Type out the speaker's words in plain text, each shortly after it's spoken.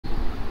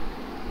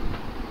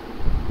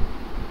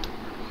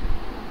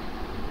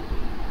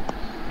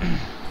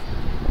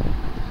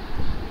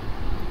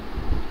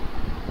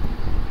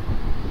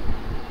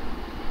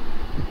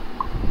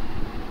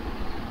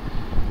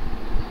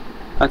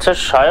আচ্ছা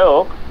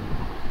সায়ক,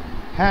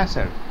 হ্যাঁ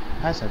স্যার,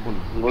 হ্যাঁ স্যার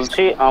বলুন।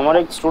 বলছি আমার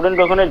এক স্টুডেন্ট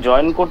ওখানে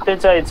জয়েন করতে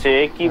চাইছে,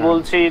 কি হ্যাঁ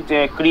বলছি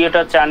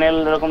ক্রিয়েটার চ্যানেল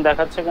এরকম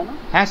দেখাচ্ছে কেন?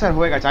 হ্যাঁ স্যার,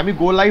 হয়ে গেছে। আমি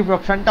গো লাইভ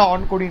অপশনটা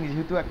অন করিনি,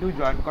 যেহেতু একটু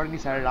জয়েন করেনি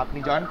স্যার। আপনি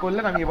জয়েন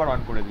করলেন, আমি এবার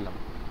অন করে দিলাম।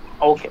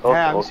 ওকে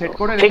হ্যাঁ ওকে আমি ওকে সেট ওকে,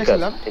 করে ঠিক আছে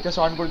রেখেছিলাম, ঠিক জাস্ট আছে।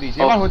 অন করে দিয়েছি।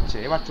 এবার ওকে হচ্ছে,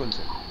 এবার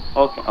চলছে।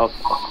 ওকে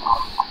ওকে ওকে।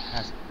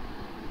 হ্যাঁ স্যার,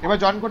 এবার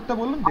জয়েন করতে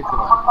বলুন, দেখতে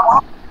পাবেন।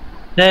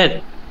 স্যার,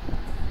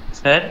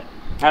 স্যার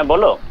হ্যাঁ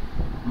বলো।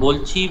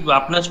 বলছি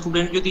আপনার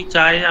স্টুডেন্ট যদি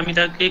চায় আমি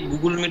তাকে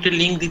গুগল মিটের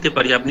লিংক দিতে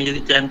পারি, আপনি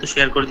যদি চান তো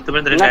শেয়ার করে দিতে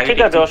পারেন, তাহলে না ঠিক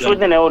ডাইরেক্ট আছে, এখানে জয়েন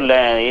অসুবিধা করতে নেই, ও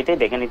পারবে। এটাই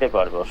দেখে নিতে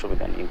পারবে,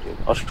 অসুবিধা নেই, ইউটিউব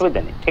অসুবিধা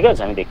নেই, ঠিক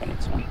আছে আমি দেখে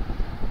নিচ্ছি।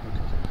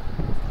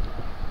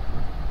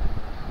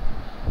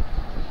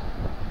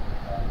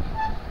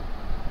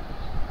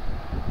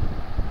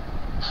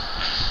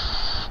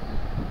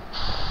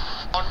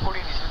 অন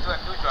করিনি, যেহেতু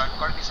একটু জয়েন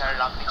করেনি স্যার।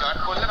 আপনি জয়েন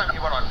করলেন, আমি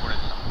এবার অন করে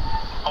দিলাম।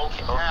 ওকে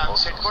হ্যাঁ ওকে আমি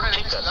সেট ওকে, করে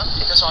ঠিক আছে রেখেছিলাম,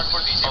 ঠিক জাস্ট অন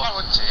করে দিয়েছি। এবার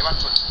হচ্ছে, এবার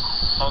চলছে।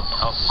 ওকে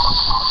ওকে।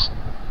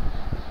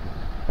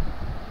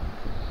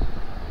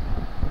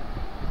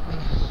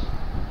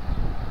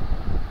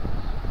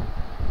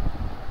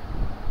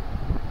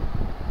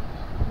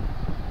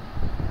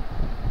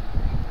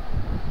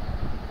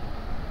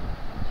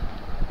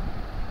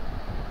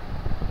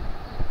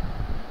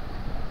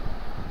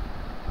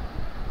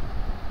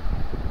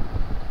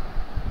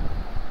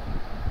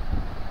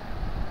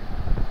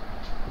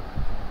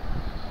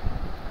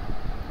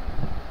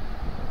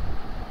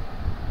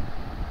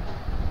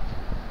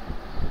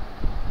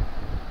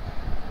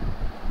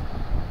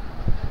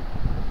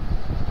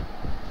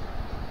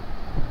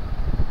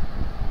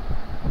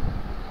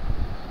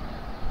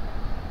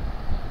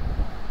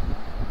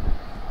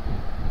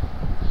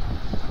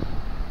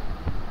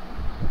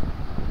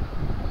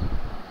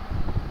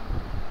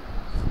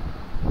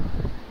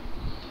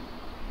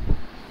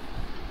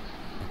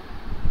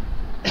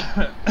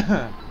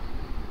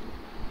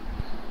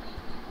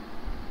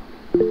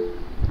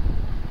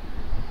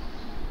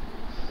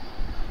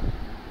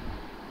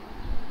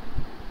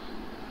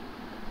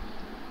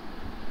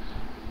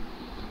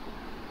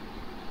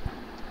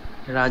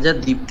 রাজা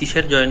দীপ্তি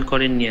স্যার জয়েন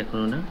করেননি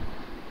এখনো না?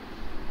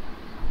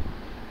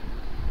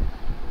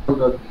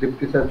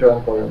 দীপ্তি স্যার জয়েন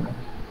করেন না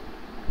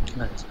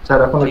আচ্ছা স্যার,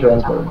 এখনো ঠিক জয়েন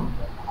আছে, করেন।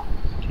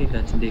 ঠিক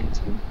আছে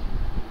দেখছি।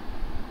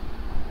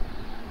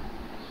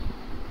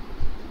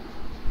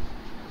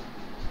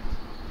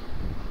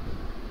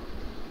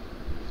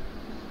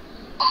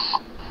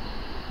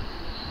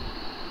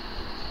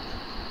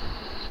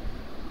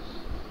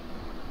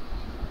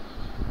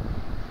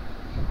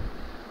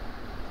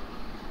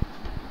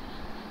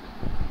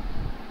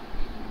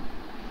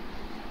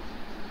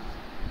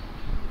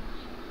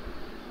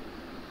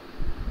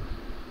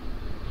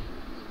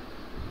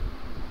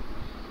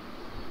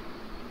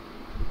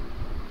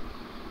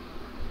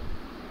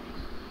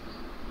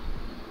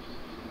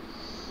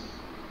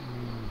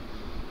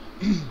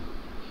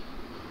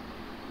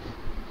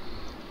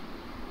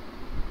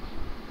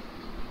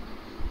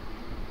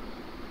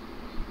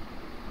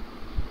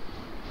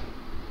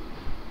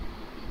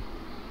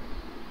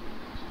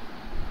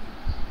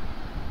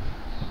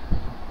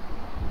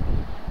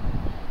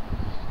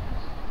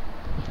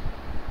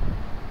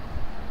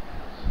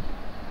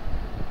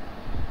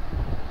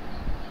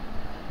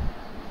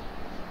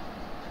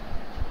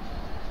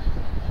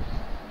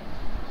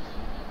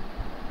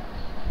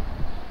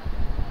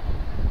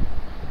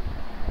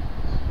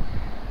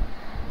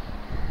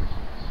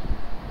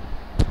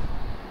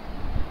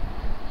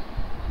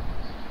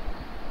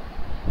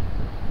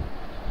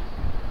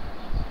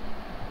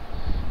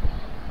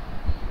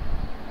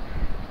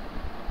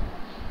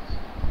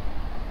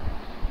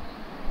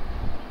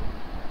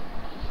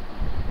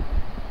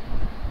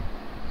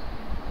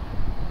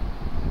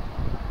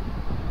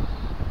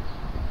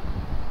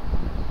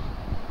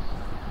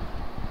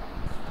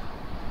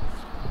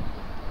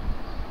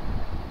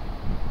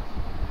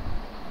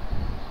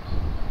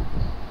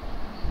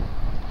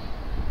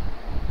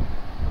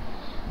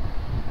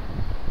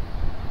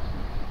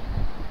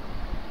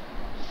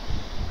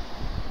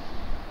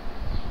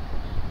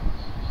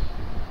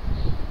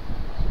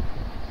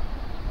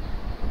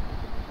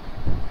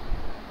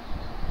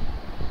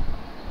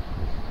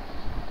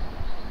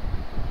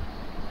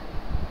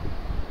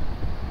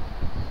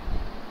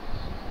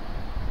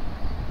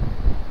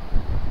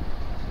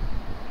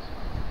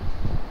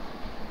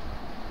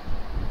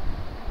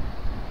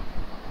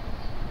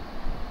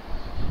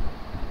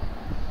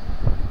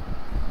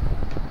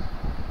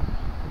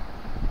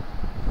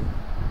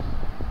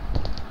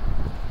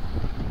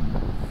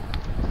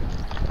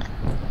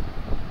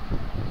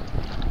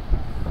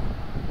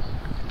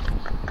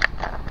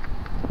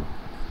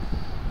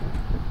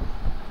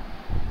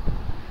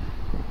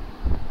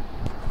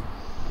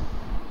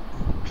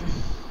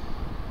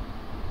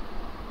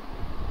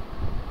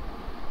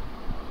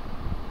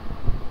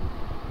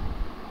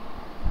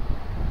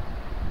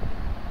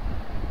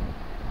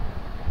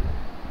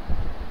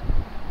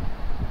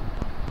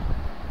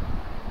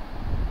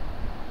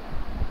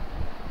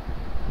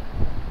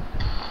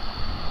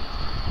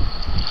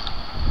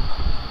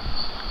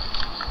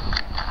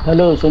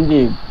 Hello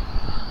Sanjeev.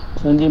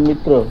 Sanjeev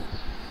Mitra,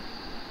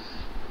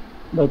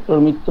 Dr.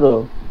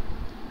 Mitra.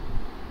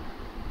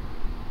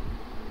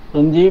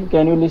 Sanjeev,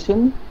 can you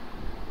listen?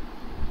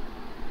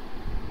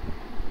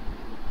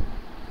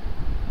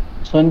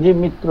 Sanjeev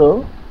Mitra.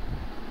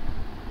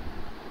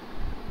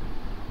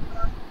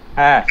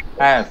 হ্যাঁ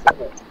হ্যাঁ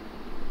Sanjeev,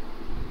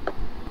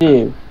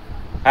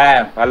 হ্যাঁ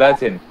ভালো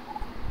আছেন?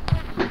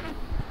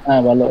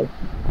 হ্যাঁ ভালো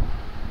আছি।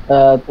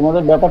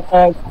 তোমাদের ব্যাপারটা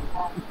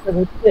ঠিকঠাক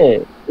হচ্ছে?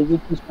 এই যে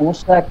কি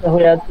সমস্যা একটা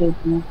হয়ে আছে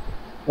কি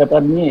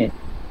ব্যাপার নিয়ে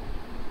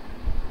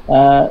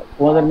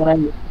তোমাদের মানে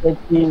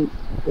কি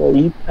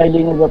ই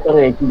ফাইলিং এর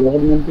ব্যাপারে কি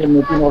গভর্নমেন্টের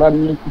নতুন অর্ডার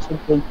নিয়ে কিছু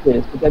চলছে,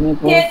 সেটা নিয়ে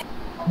তোমার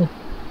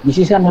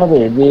ডিসিশন হবে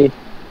যে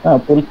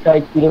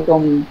পরীক্ষায়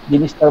কিরকম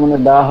জিনিসটা মানে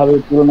দেওয়া হবে,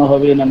 পুরনো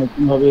হবে না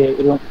নতুন হবে,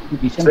 এরকম কিছু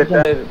ডিসিশন?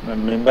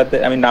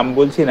 মেম্বারদের আমি নাম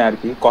বলছি না আর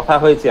কি, কথা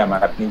হয়েছে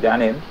আমার, আপনি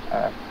জানেন।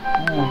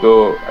 তো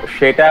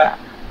সেটা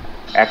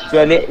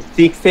অ্যাকচুয়ালি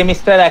 6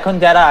 সেমিস্টার এখন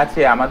যারা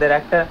আছে আমাদের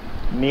একটা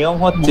নিয়ম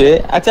হচ্ছে।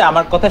 আচ্ছা,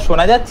 আমার কথা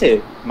শোনা যাচ্ছে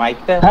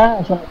মাইকটা? হ্যাঁ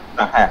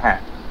হ্যাঁ হ্যাঁ,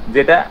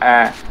 যেটা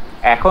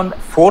এখন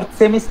 4th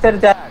সেমিস্টার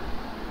যারা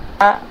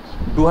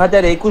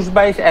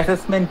 2021-22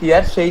 অ্যাসেসমেন্ট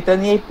ইয়ার সেইটা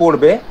নিয়েই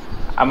পড়বে।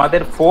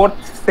 আমাদের 4th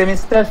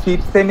সেমিস্টার,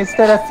 5th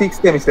সেমিস্টার আর 6th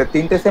সেমিস্টার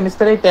তিনটে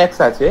সেমিস্টারেই ট্যাক্স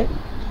আছে।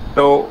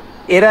 তো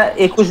এরা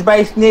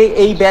 21-22 নিয়ে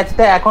এই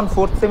ব্যাচটা এখন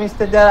 4th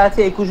সেমিস্টার যারা আছে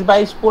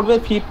 21-22 পড়বে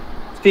 5th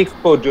 6th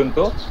পর্যন্ত।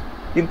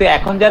 কিন্তু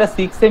এখন যারা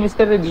 6th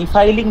সেমিস্টারে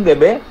রিফাইলিং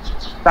দেবে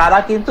তারা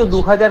কিন্তু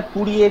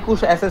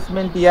 2020-21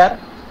 অ্যাসেসমেন্ট ইয়ার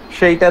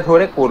সেইটা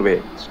ধরে করবে।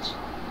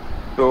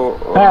 তো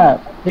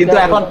কিন্তু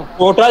এখন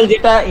পোর্টাল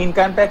যেটা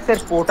ইনকাম ট্যাক্সের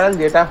পোর্টাল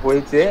যেটা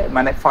হয়েছে,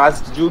 মানে 1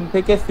 জুন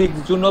থেকে 6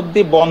 জুন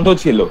অব্দি বন্ধ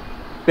ছিল,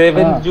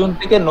 7 জুন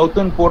থেকে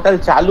নতুন পোর্টাল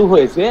চালু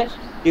হয়েছে,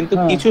 কিন্তু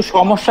কিছু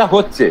সমস্যা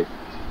হচ্ছে।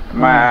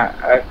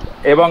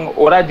 এবং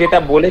ওরা যেটা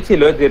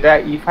বলেছিল, যেটা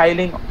ই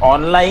ফাইলিং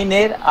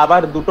অনলাইনের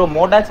আবার দুটো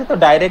মোড আছে, তো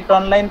ডাইরেক্ট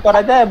অনলাইন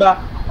করা যায় বা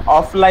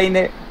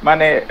অফলাইনে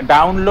মানে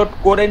ডাউনলোড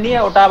করে নিয়ে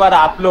ওটা আবার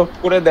আপলোড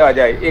করে দেওয়া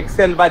যায়।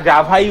 এক্সেল বা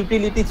জাভা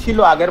ইউটিলিটি ছিল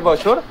আগের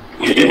বছর,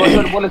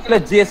 এবছর বলেছিল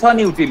জেসন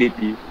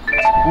ইউটিলিটি,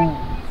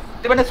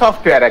 মানে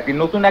সফটওয়্যার আর কি,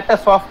 নতুন একটা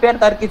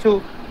সফটওয়্যার, তার কিছু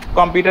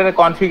কম্পিউটারের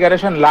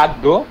কনফিগারেশন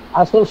লাগতো,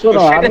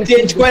 সেটা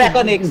চেঞ্জ করে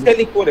এখন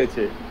এক্সেলই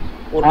করেছে।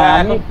 ওটা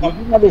এখন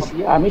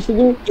আমি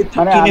শুধু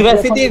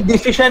ইউনিভার্সিটির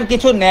ডিসিশন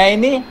কিছু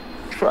নেয়নি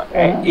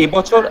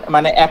এবছর,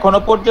 মানে এখনো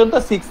পর্যন্ত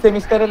 6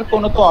 সেমিস্টারের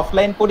কোনো তো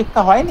অফলাইন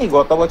পরীক্ষা হয়নি,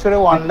 গত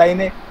বছরেও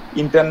অনলাইনে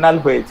ইন্টারনাল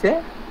হয়েছে।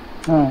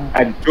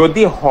 আর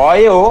যদি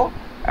হয়ও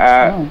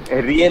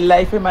রিয়েল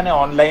লাইফে মানে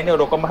অনলাইনে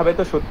ওরকম ভাবে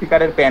তো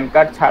সত্যিকারের প্যান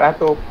কার্ড ছাড়া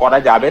তো করা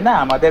যাবে না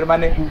আমাদের,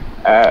 মানে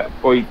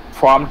ওই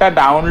ফর্মটা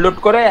ডাউনলোড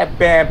করে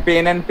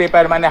পেন এন্ড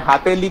পেপার মানে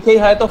হাতে লিখেই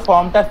হয়তো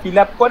ফর্মটা ফিল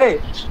আপ করে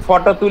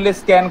ফটো তুলে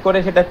স্ক্যান করে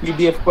সেটা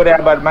পিডিএফ করে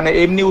আবার মানে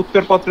এমনি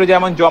উত্তরপত্র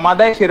যেমন জমা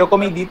দেয়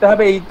সেরকমই দিতে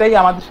হবে। এইটাই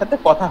আমাদের সাথে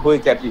কথা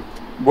হয়েছে আর কি,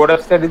 বোর্ড অফ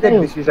স্টাডিজের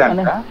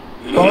ডিসিশনটা।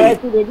 তোমরা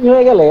একটু রেডি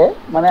হয়ে গেলে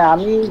মানে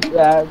আমি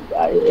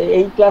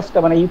এই ক্লাসটা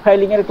মানে ই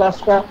ফাইলিং এর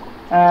ক্লাসটা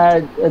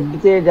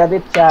দিতে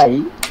যাদের চাই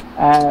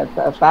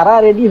তারা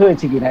রেডি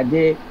হয়েছে কিনা,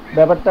 যে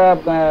ব্যাপারটা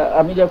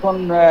আমি যখন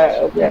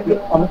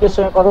অমিতের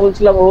সঙ্গে কথা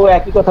বলছিলাম ও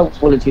একই কথা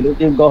বলেছিল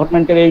যে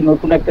গভর্নমেন্টের এই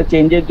নতুন একটা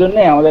চেঞ্জের জন্য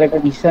আমাদের একটা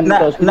ডিসিশন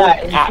নিতে হবে।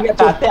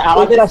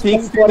 আমাদের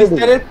 6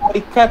 সেমিস্টারের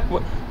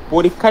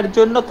পরীক্ষার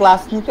জন্য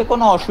ক্লাস নিতে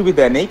কোনো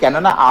অসুবিধা নেই,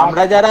 কেননা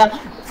আমরা যারা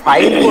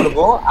ফাইল করব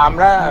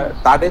আমরা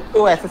তাদের তো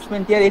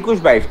অ্যাসেসমেন্ট ইয়ার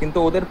 21-22, কিন্তু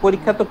ওদের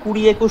পরীক্ষা তো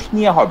 20-21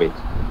 নিয়ে হবে।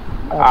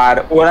 আর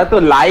ওরা তো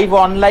লাইভ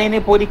অনলাইনে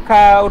পরীক্ষা,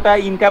 ওটা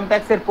ইনকাম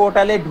ট্যাক্সের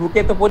পোর্টালে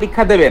ঢুকে তো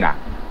পরীক্ষা দেবে না,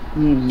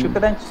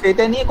 সুতরাং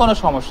সেটা নিয়ে কোনো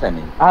সমস্যা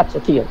নেই। আচ্ছা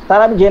ঠিক আছে,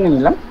 তার আমি জেনে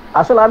নিলাম।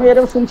 আসলে আমি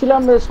এরকম শুনছিলাম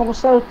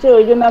সমস্যা হচ্ছে,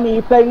 ওই জন্য আমি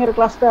ই ফাইলিং এর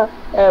ক্লাসটা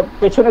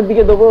পেছনের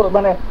দিকে দেবো,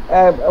 মানে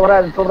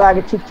তোমরা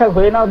আগে ঠিকঠাক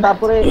হয়ে নাও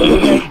তারপরে।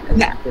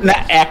 না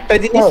একটা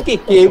জিনিস কি,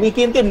 কেউই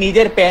কিন্তু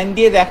নিজের প্যান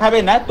দিয়ে দেখাবে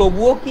না,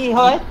 তবুও কি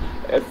হয়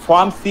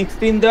ফর্ম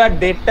 16 দেওয়ার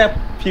ডেটটা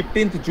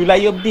 15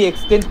 জুলাই অব্দি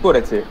এক্সটেন্ড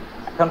করেছে।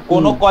 এখন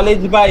কোন কলেজ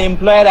বা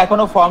এমপ্লয়ার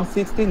এখনো ফর্ম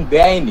 16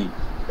 দেয়নি,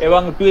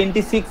 এবং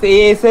 26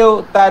 এএসএও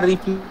তার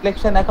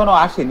রিফ্লেকশন এখনো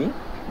আসেনি।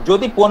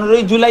 যদি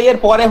 15 জুলাই এর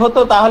পরে হতো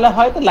তাহলে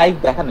হয়তো লাইভ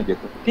দেখানো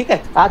যেত। ঠিক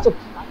আছে, আচ্ছা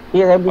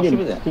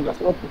ঠিক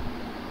আছে, ওকে।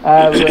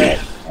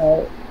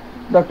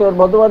 Dr.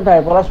 Bandyopadhyay,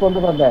 Palash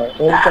Bandyopadhyay,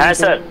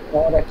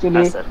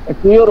 actually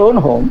to your own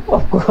home,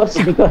 of course,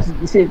 because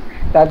this is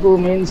CAACU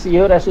means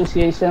your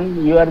association.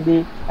 You are the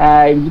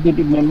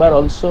executive member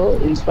also.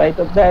 In spite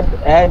of that,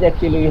 as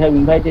actually we have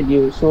invited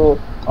you, so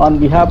on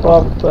behalf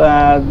of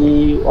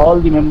all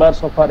the members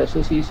of our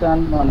association,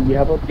 on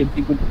behalf of the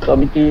executive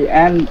committee,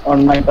 and on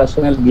my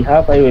personal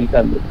behalf, I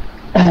welcome you.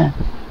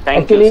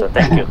 Thank you, sir.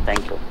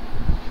 Thank you.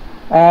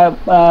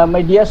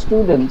 My dear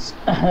students,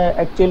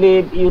 actually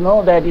you know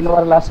that in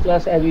our last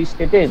class as we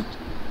stated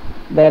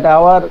that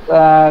our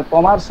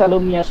Commerce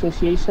Alumni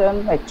Association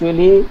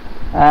actually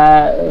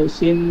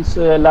since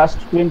last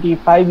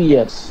 25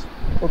 years,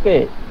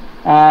 okay,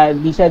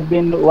 this has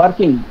been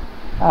working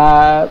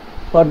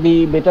for the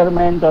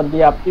betterment or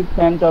the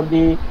upliftment of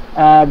the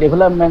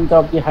development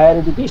of the higher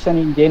education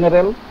in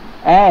general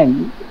and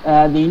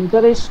the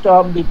interest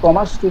of the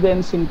commerce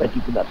students in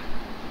particular.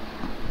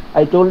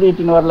 I told it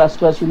in our last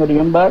class, you may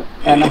remember,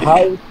 and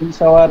how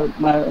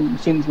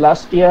since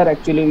last year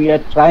actually we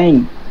are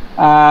trying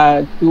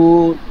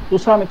to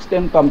some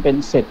extent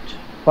compensate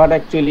what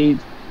actually is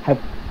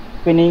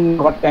happening,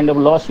 what kind of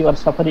loss you are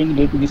suffering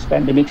due to this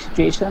pandemic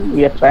situation.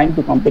 We are trying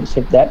to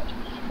compensate that,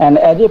 and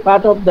as a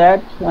part of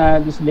that,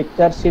 this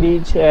lecture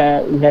series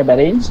we have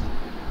arranged,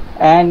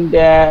 and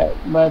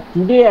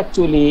today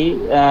actually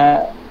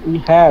we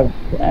have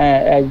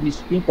as the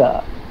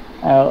speaker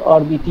or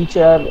the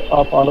teacher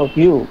of all of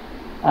you,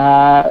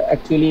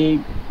 actually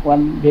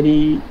one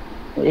very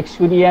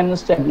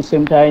experienced at the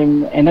same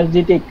time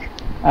energetic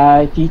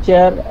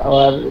teacher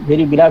or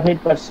very beloved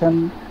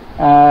person,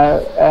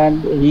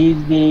 and he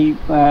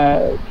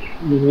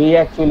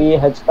actually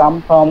has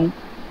come from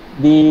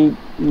the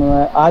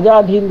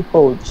Azad Hind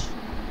Fouz,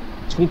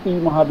 Smriti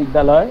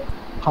Mahavidyalaya,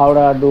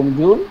 Howrah,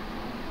 Domjur.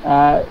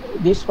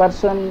 This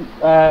person,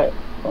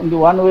 on the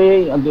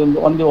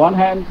one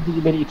hand, he is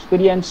a very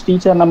experienced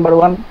teacher, number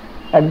one.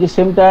 At the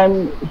same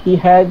time, he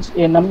has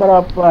a number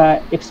of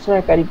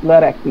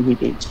extracurricular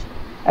activities.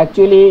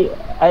 Actually,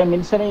 I am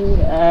mentioning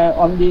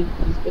on the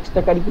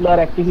extracurricular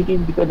activities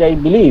because I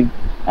believe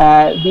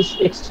these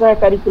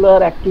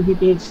extracurricular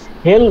activities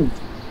help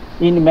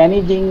in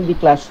managing the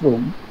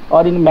classroom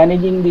or in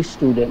managing the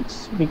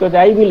students, because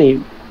I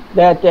believe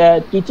that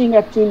teaching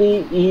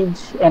actually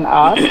is an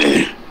art,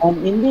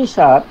 and in this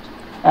art,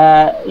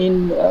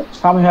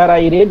 somewhere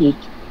I read it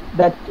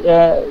that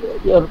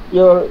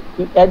your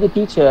as a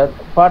teacher,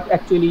 what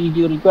actually is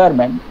your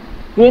requirement?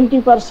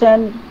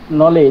 20%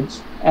 knowledge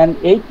and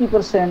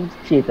 80%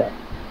 theater.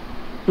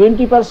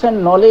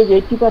 20% knowledge,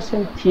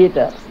 80%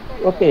 theater.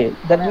 Okay,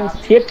 that means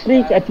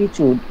theatric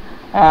attitude.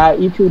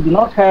 If you do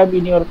not have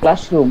in your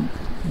classroom,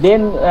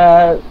 then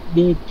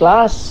the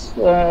class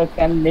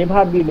can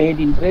never be made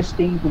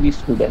interesting to the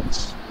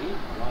students.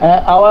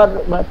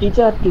 Our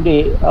teacher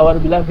today, our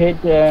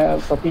beloved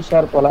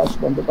Professor Palash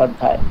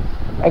Bandyopadhyay,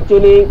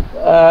 actually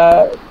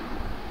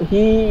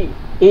he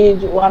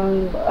is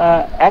one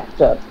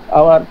actor,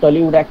 our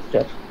Tollywood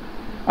actor.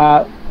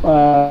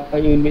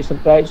 You will be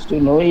surprised to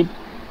know it.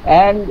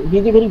 And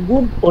he's a very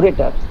good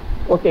orator,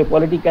 okay,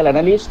 political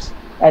analyst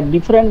at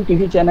different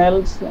TV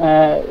channels.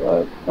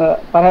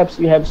 Perhaps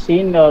you have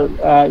seen, or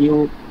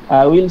you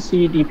will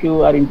see it if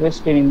you are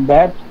interested in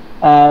that.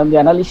 The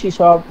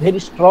analysis of very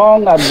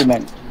strong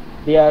argument.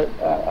 There,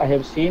 I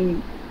have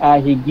seen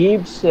he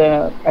gives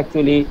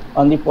actually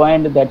on the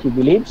point that he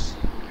believes,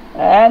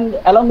 and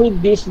along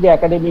with this, the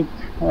academic,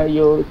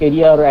 your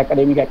career or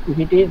academic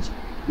activities.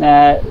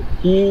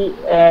 He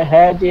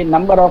had a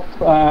number of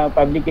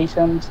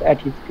publications at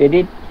his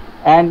credit,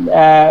 and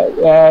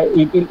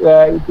you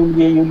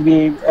will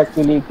be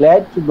actually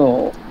glad to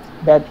know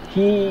that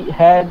he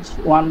has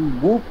one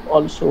book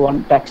also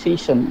on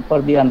taxation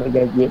for the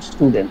undergraduate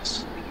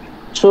students.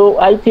 So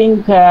I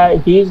think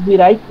he is the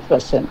right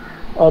person,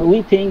 or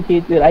we think he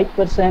is the right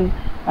person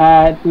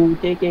to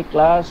take a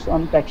class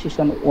on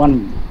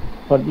Taxation-I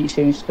for the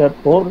semester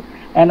 4.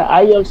 And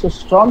I also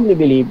strongly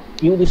believe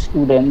you, the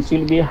students,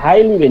 will be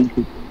highly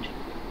benefited,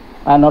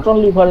 not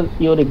only for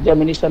your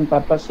examination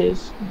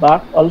purposes,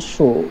 but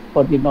also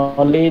for the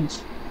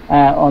knowledge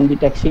on the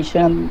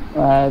taxation,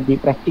 the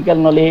practical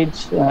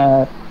knowledge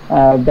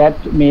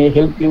that may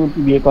help you to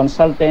be a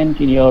consultant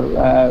in your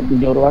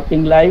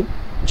working life.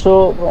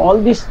 So all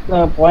this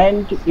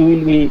point you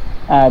will be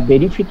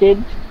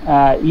benefited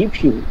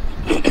if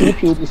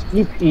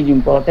is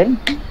important.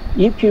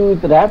 If you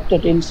with rapt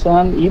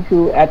attention, if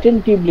you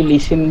attentively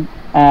listen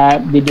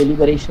the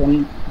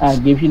deliberation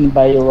given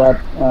by our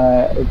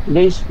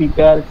today's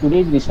speaker,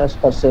 today's research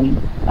person,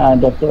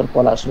 Dr.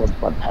 Palash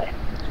Bandyopadhyay.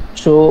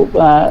 So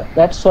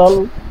that's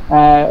all.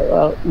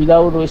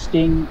 Without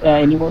wasting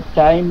any more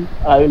time,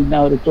 I will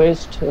now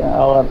request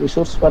our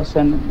resource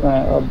person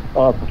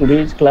of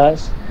today's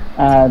class,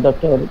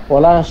 Dr.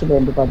 Palash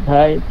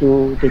Bandyopadhyay,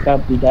 to take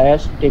up the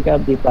dais, take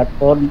up the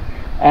platform,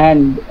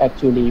 and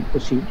actually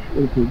proceed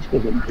with his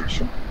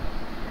presentation.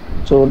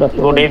 So, Dr.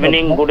 Good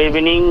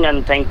evening,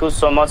 and thank you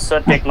so much,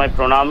 sir. Take my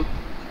pranam.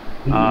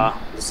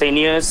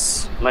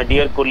 Seniors, my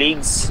dear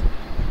colleagues,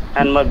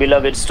 and my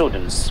beloved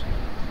students.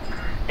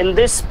 In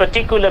this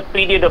particular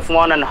period of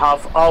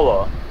 1.5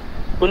 hours,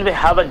 we'll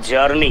have a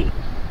journey.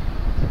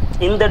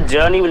 In that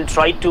journey, we'll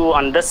try to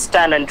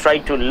understand and try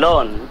to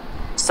learn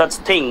such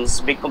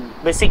things,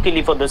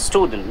 basically for the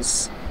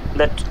students,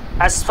 that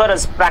as far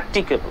as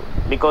practicable,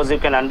 because you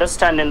can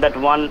understand in that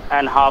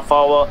 1.5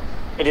 hours,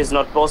 it is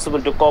not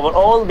possible to cover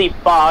all the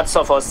parts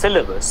of our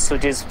syllabus,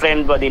 which is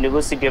framed by the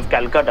University of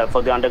Calcutta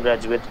for the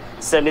undergraduate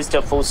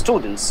semester 4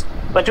 students.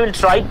 But we'll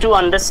try to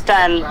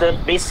understand the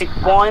basic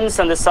points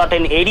and the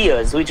certain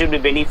areas which will be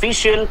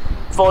beneficial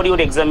for your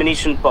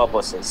examination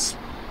purposes,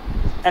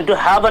 and to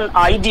have an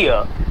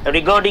idea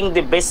regarding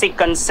the basic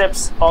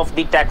concepts of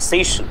the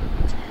taxation.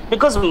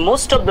 Because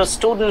most of the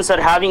students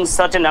are having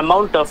certain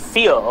amount of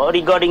fear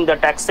regarding the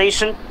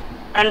taxation,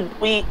 and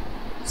we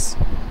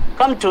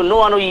come to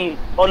know and we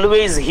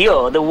always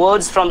hear the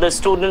words from the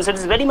students. It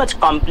is very much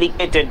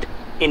complicated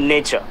in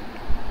nature.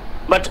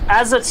 But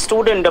as a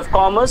student of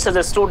commerce, as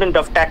a student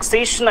of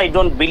taxation, I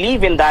don't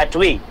believe in that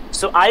way.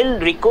 So I'll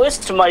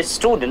request my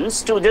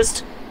students to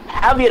just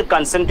have your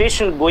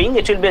concentration going.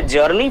 It will be a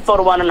journey for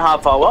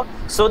 1.5 hours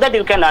so that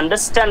you can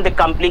understand the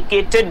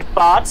complicated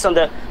parts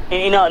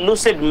in a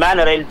lucid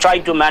manner. I'll try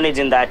to manage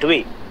in that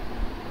way.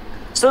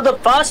 So the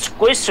first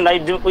question I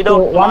do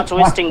without much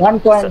wasting. One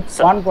point,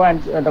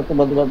 Dr.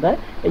 Bandyopadhyay.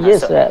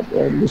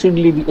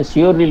 Yes,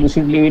 surely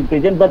lucidly will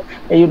present. But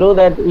you know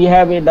that we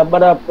have a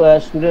number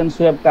of students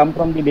who have come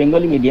from the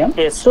Bengali medium.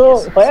 Yes.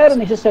 So where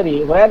necessary,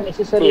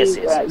 yes.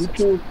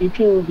 if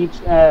you give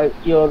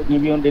your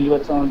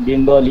delivers on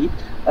Bengali,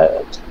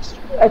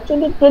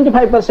 actually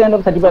 25%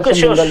 or 30%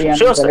 Bengali and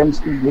sure,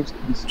 balance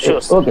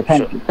sure, okay,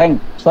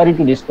 thank you. Sorry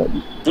to disturb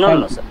you.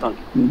 No, sir. Thank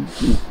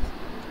you.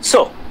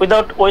 So,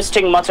 without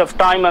wasting much of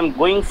time, I'm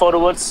going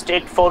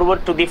straight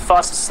forward to the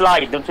first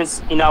slide. That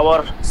means in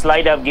our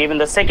slide, I've given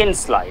the second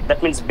slide.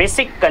 That means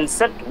basic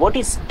concept. What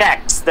is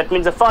tax? That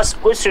means the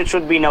first question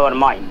should be in our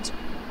mind.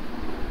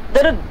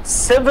 There are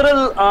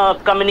several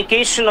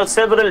communication or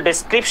several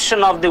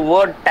description of the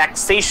word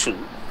taxation.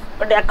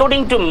 But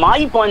according to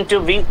my point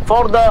of view,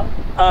 for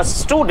the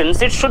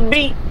students, it should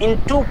be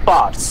in two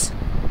parts.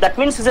 That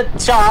means it's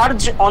a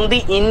charge on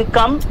the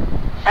income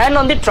and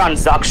on the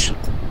transaction.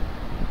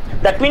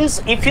 That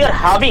means if you're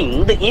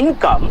having the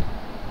income,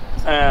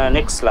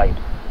 next slide.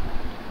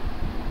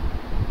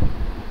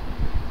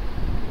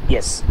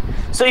 Yes.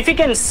 So if you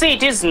can see,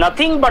 it is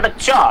nothing but a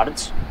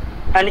charge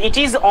and it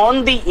is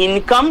on the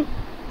income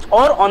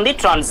or on the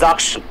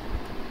transaction.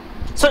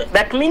 So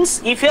that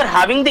means if you're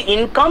having the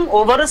income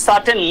over a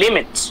certain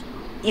limit,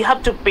 you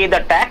have to pay the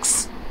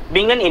tax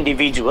being an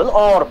individual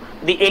or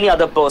any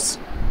other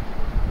person.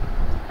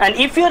 And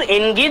if you're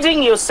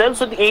engaging yourselves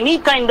with any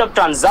kind of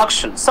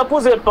transaction,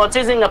 suppose you're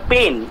purchasing a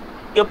pen,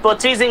 you're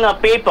purchasing a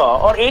paper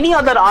or any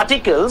other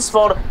articles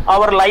for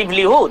our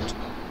livelihood,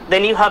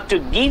 then you have to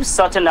give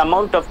such an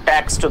amount of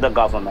tax to the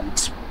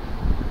government.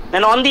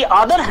 And on the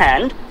other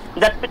hand,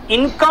 that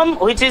income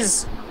which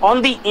is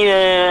on the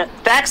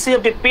tax you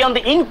have to pay on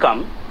the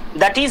income,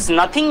 that is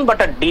nothing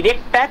but a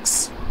direct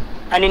tax.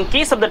 And in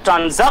case of the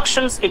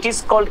transactions, it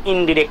is called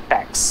indirect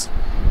tax.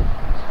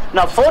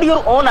 Now, for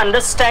your own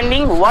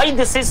understanding, why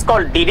this is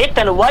called direct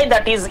and why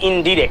that is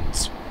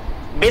indirect.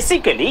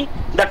 Basically,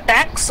 the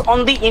tax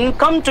on the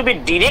income to be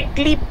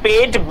directly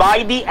paid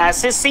by the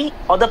assessee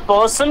or the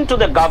person to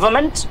the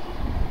government,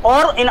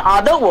 or in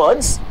other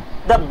words,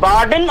 the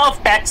burden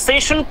of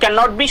taxation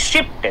cannot be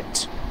shifted.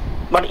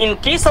 But in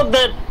case of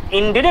the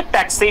indirect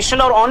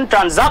taxation or on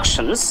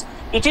transactions,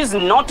 it is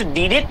not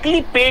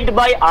directly paid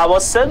by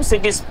ourselves,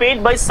 it is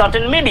paid by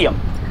certain medium.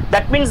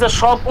 That means the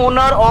shop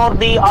owner or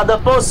the other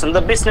person,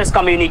 the business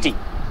community.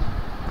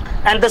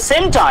 And at the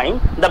same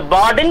time, the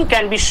burden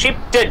can be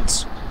shifted.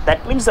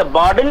 That means the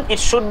burden, it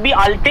should be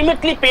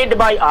ultimately paid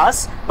by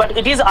us, but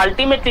it is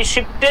ultimately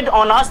shifted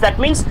on us. That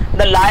means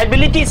the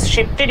liability is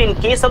shifted in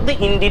case of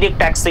the indirect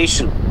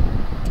taxation.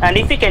 And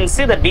if you can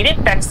see, the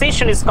direct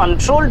taxation is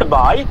controlled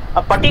by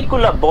a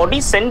particular body,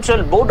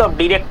 Central Board of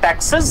Direct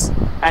Taxes,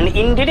 and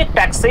indirect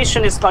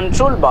taxation is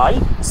controlled by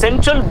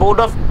Central Board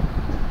of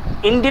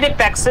Indirect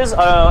Taxes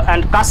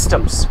and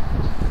Customs.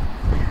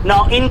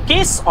 Now, in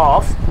case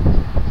of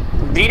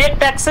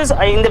direct taxes,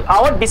 in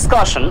our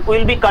discussion, we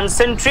will be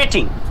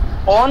concentrating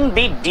on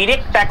the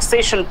direct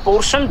taxation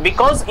portion,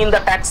 because in the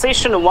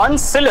taxation 1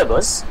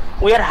 syllabus,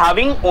 we are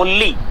having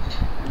only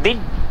the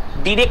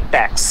direct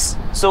tax.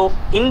 So,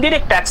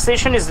 indirect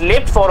taxation is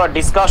left for a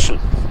discussion.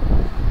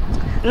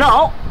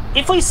 Now,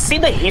 if we see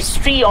the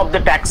history of the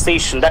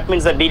taxation, that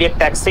means the direct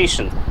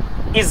taxation,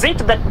 is it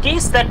the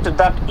case that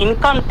that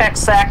Income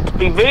Tax Act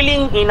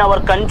prevailing in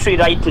our country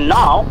right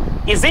now,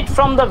 is it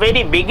from the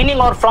very beginning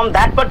or from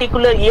that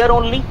particular year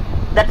only?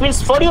 That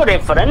means, for your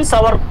reference,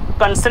 our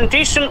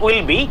concentration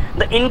will be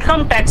the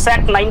Income Tax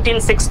Act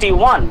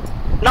 1961.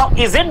 Now,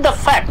 is it the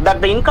fact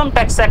that the Income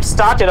Tax Act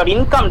started or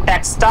income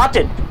tax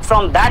started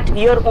from that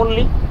year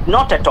only?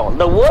 Not at all.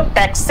 The word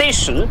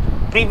taxation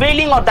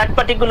prevailing or that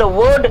particular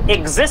word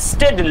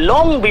existed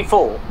long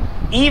before,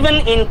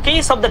 even in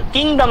case of the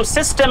kingdom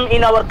system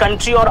in our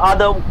country or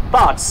other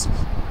parts.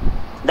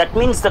 That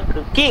means the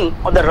king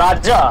or the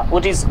Raja,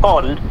 what is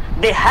called,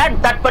 they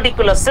had that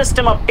particular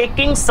system of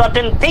taking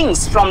certain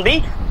things from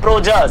the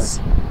projas.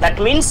 That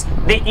means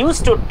they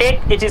used to take,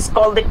 it is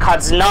called the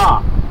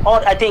khazna,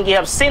 or I think you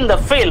have seen the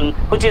film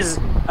which is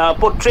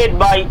portrayed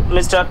by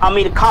Mr.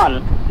 Amir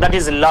Khan, that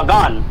is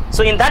Lagan.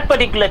 So in that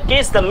particular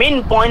case, the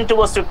main point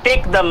was to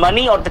take the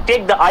money or to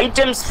take the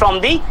items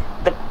from the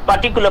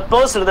particular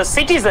person, the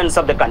citizens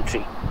of the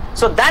country.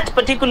 So that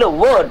particular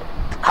word,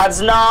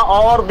 khazna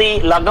or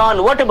the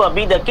lagan, whatever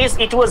be the case,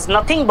 it was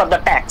nothing but the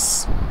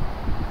tax.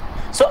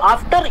 So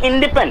after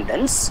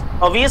independence,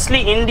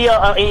 obviously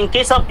India, in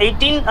case of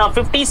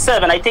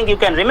 1857, I think you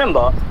can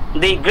remember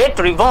the great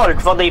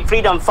revolt for the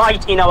freedom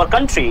fight in our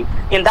country.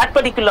 In that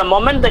particular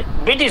moment, the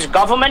British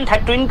government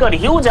had to incur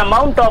huge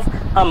amount of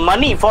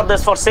money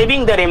for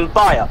saving their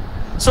empire.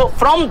 So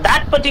from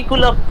that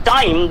particular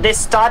time, they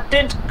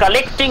started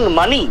collecting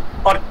money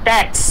or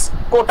tax,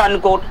 quote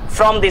unquote,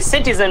 from the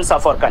citizens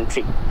of our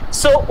country.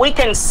 So we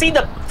can see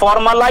the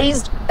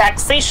formalized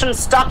taxation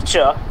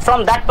structure from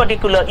that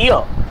particular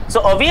year. So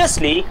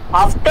obviously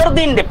after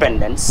the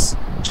independence,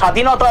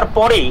 স্বাধীনতার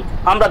পরে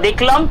আমরা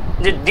দেখলাম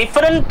যে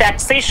different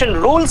taxation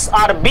rules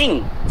are being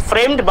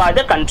framed by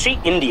the country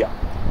India.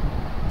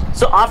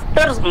 So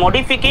after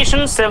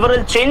modification, several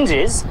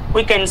changes,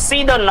 we can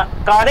see the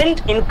current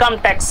Income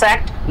Tax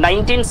Act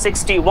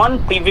 1961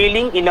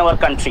 prevailing in our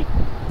country.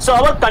 So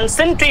our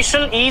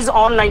concentration is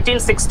on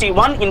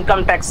 1961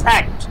 Income Tax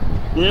Act.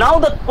 Now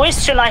the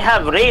question I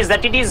have raised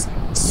that it is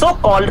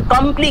so-called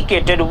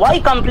complicated. Why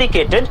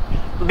complicated?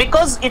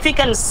 Because if you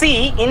can see,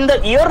 in the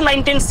year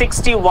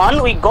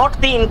 1961, we got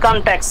the Income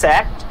Tax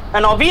Act,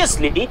 and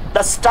obviously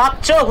the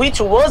structure which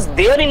was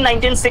there in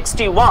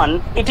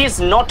 1961, it is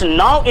not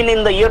now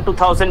in the year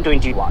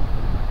 2021.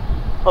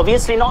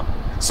 Obviously not.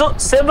 So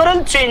several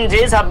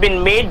changes have been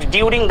made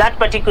during that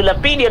particular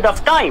period of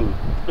time.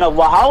 Now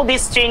how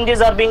these changes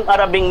are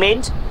being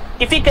made?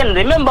 If you can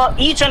remember,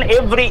 each and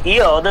every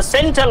year the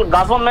central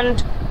government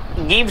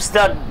gives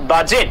the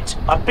budget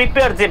or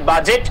prepares the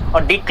budget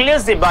or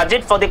declares the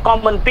budget for the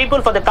common people,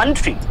 for the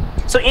country.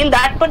 So in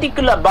that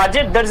particular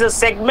budget, there is a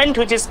segment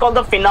which is called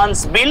the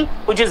Finance Bill,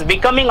 which is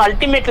becoming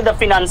ultimately the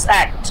Finance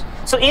Act.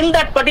 So in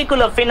that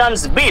particular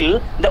Finance Bill,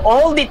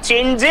 all the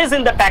changes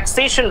in the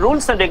taxation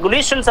rules and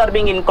regulations are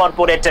being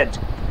incorporated.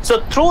 So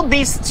through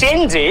these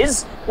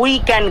changes, we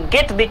can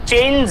get the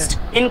changed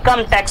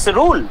income tax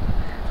rule.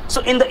 So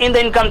in the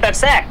Income Tax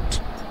Act,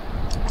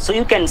 so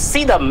you can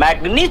see the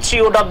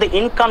magnitude of the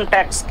Income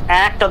Tax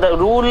Act or the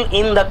rule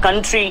in the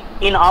country,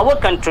 in our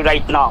country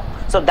right now.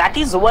 So that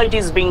is why it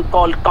is being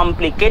called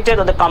complicated,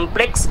 or the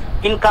complex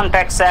Income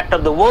Tax Act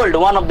of the world,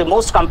 one of the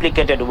most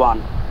complicated one.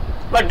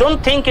 But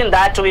don't think in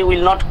that we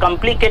will not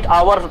complicate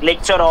our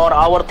lecture or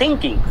our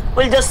thinking.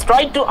 We'll just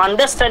try to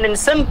understand in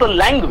simple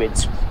language.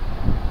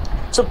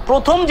 So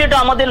প্রথম যেটা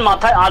আমাদের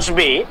মাথায়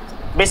আসবে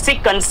basic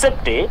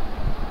concept A,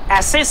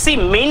 assessee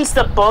means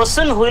the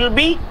person who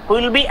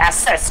will be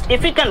assessed.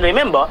 If you can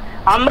remember,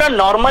 আমরা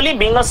normally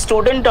being a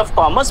student of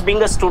commerce,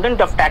 being a student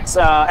of tax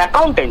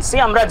accountancy,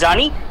 আমরা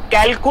জানি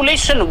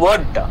calculation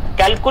ওয়ার্ডটা,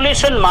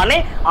 calculation মানে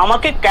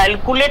আমাকে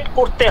ক্যালকুলেট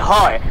করতে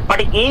হয়, but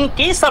in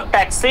case of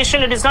taxation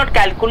it is not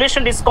calculation,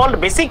 it is called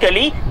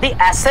basically the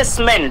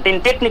assessment in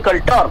technical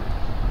term.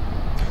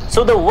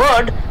 So the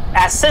word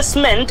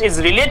assessment is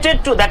related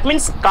to, that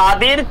means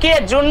কাদেরকে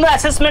জন্য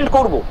assessment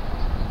করব,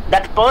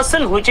 that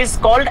person which is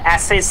called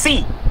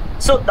assessee.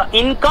 So the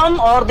income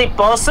or the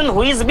person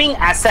who is being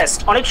assessed,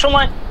 অনেক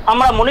সময়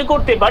আমরা মনে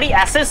করতে পারি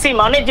assessee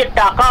মানে যে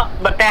টাকা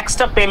বা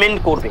ট্যাক্সটা পেমেন্ট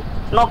করবে,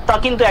 তা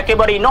কিন্তু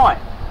একেবারেই নয়.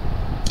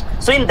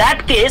 So in that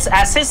case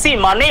assessee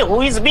মানে who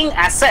is being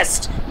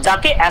assessed,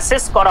 যাকে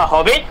অ্যাসেস করা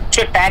হবে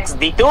সে ট্যাক্স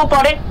দিতেও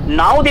পারে,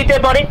 নাও দিতে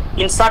পারে.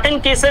 In certain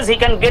cases he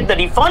can get the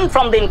refund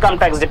from the Income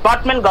Tax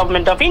Department,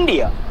 Government of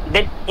India.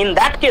 That in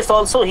that case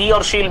also he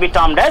or she will be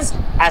termed as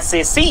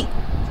assessee.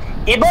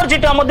 এবার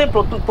যেটা আমাদের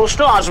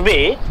প্রশ্ন আসবে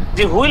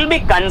যে who will be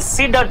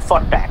considered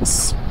for tax,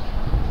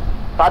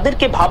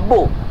 তাদেরকে ভাববো,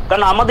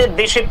 কারণ আমাদের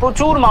দেশে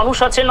প্রচুর মানুষ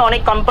আছেন,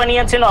 অনেক কোম্পানি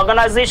আছেন,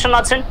 অর্গানাইজেশন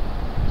আছেন.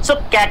 সো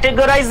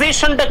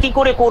ক্যাটেগরাইজেশনটা কি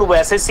করে করবো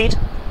এসএসসির?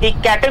 এই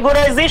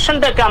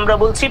ক্যাটেগরাইজেশনটাকে আমরা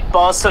বলছি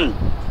পার্সন,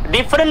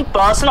 ডিফারেন্ট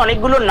পার্সন,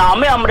 অনেকগুলো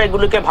নামে আমরা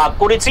এগুলোকে ভাগ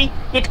করেছি.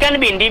 ইট ক্যান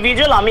বি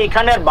ইন্ডিভিজুয়াল, আমি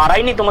এখানে আর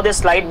বাড়াইনি, তোমাদের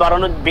স্লাইড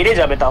বাড়ানো বেড়ে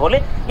যাবে তাহলে.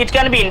 It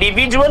can be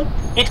individual,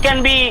 it can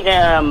be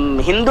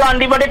Hindu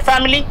undivided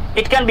family,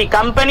 it can be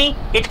company,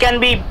 it can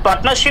be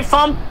partnership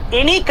firm,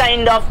 any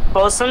kind of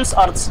persons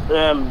are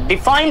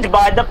defined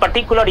by the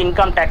particular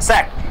Income Tax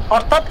Act.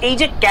 অর্থাৎ এই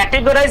যে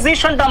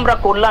ক্যাটেগরাইজেশনটা আমরা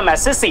করলাম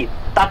SSC,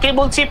 তাকে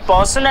বলছি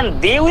person, and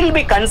they will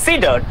be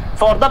considered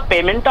for the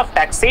payment of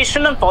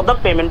taxation and for the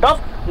payment of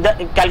the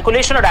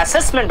calculation or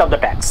assessment of the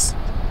tax.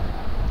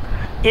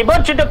 এবার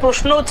যেটা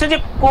প্রশ্ন হচ্ছে যে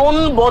কোন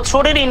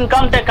বছরের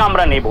ইনকামটাকে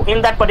আমরা নেব, ইন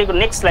দ্যাট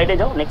পার্টিকুলার, নেক্সট স্লাইডে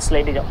যাও, নেক্সট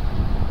স্লাইডে যাও.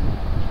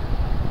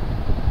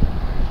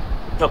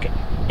 Okay,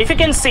 if you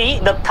can see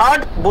the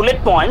third bullet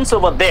points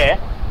over there,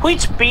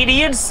 which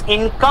periods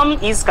income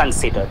is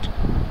considered.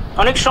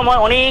 অনেক সময়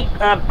অনেক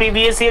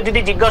প্রিভিয়াস ইয়ার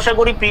যদি জিজ্ঞাসা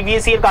করি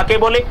প্রিভিয়াস ইয়ার কাকে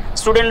বলে,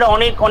 স্টুডেন্টরা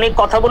অনেক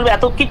কথা বলবে,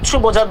 এত কিচ্ছু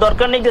বোঝার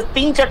দরকার নেই, যে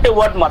 3-4টে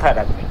ওয়ার্ড মাথায়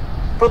রাখবে.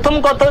 প্রথম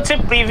কথা হচ্ছে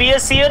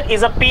previous year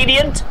is a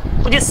period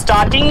which is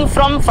starting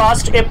from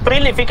 1st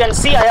April. If you can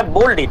see, I have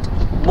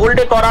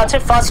boldে করা আছে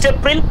 1st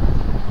April,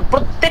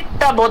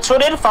 প্রত্যেকটা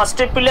বছরের 1st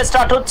April এ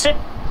স্টার্ট হচ্ছে,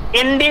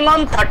 ending on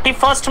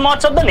 31st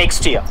March of the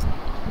next year.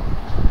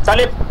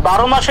 তাহলে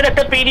 12 মাসের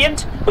একটা period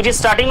which is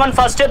starting on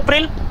 1st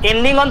April,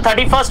 ending on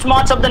 31st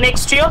March of the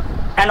next year.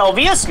 And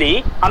obviously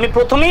আমি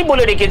প্রথমেই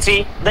বলে রেখেছি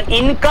the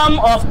income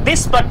of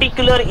this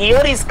particular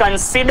year is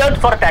considered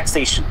for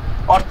taxation.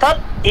 অর্থাৎ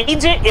এই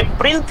যে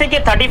এপ্রিল থেকে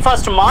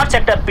 31st মার্চ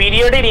একটা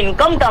পিরিয়ডের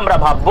ইনকামটা আমরা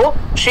ভাববো,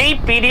 সেই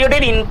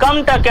পিরিয়ডের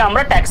ইনকামটাকে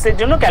আমরা ট্যাক্সের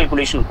জন্য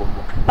ক্যালকুলেশন করব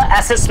বা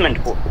অ্যাসেসমেন্ট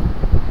করব.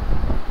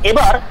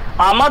 এবার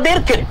আমাদের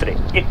ক্ষেত্রে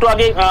একটু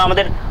আগে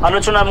আমাদের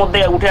আলোচনার মধ্যে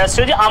উঠে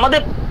আসছে যে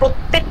আমাদের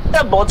প্রত্যেকটা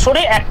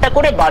বছরে একটা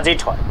করে বাজেট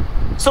হয়.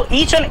 So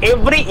each and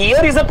every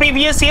year is a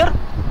previous year.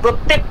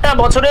 প্রত্যেকটা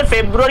বছরের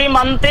ফেব্রুয়ারি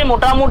মান্থে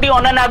মোটামুটি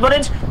অন অ্যান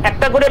অ্যাভারেজ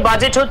একটা করে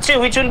বাজেট হচ্ছে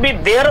which will be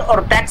there or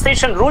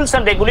taxation rules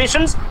and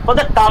regulations for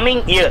the coming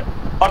year.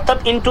 অর্থাৎ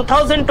in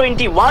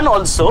 2021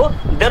 also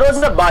there was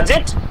a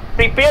budget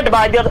prepared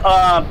by the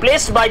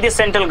placed by the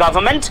central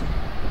government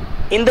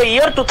in the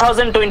year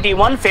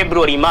 2021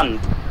 February month.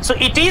 So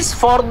it is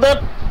for the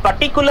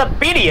particular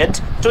period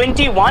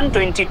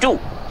 21-22.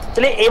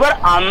 তাহলে এবার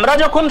আমরা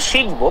যখন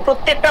শিখবো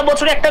প্রত্যেকটা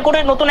বছরে একটা করে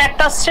নতুন অ্যাক্ট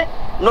আসছে,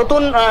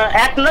 নতুন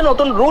অ্যাক্ট না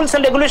নতুন রুলস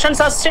এন্ড রেগুলেশনস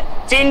আসছে,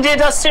 চেঞ্জেস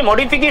আসছে,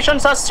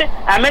 মডিফিকেশনস আসছে,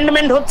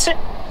 অ্যামেন্ডমেন্ট হচ্ছে।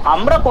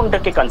 আমরা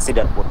কোনটাকে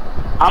কনসিডার করব?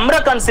 আমরা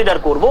কনসিডার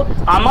করব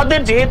আমাদের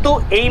যেহেতু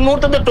এই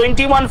মুহূর্তে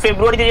 21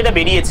 ফেব্রুয়ারিতে যেটা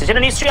বেরিয়েছে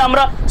সেটা নিশ্চয়ই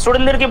আমরা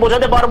স্টুডেন্টদেরকে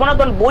বোঝাতে পারবো না,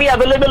 কারণ বই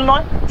অ্যাভেলেবেল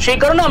নয়। সেই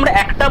কারণে আমরা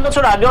একটা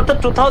বছর আগে অর্থাৎ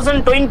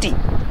 2020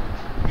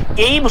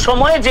 এই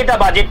সময়ে যেটা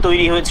বাজেট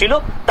তৈরি হয়েছিল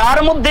তার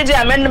মধ্যে যে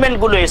অ্যামেন্ডমেন্ট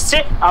গুলো এসছে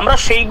আমরা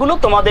সেইগুলো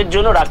তোমাদের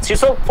জন্য রাখছি।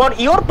 So for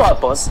your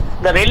purpose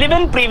the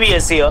relevant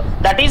previous year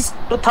that is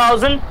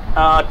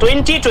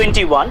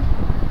 2021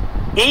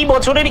 এই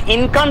বছরের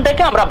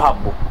ইনকামটাকে আমরা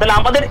ভাববো। তাহলে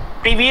আমাদের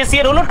প্রিভিয়াস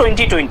ইয়ার হলো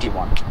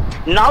 2021।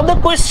 নাও দ্য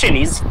কোয়েশ্চেন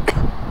ইজ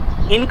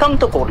ইনকাম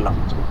তো করলাম,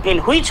 in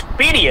which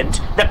period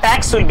the tax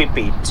will be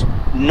paid?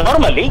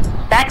 Normally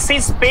tax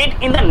is paid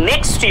in the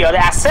next year,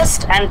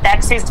 assessed and tax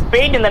is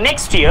paid in the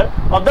next year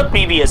of the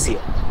previous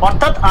year.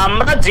 অর্থাৎ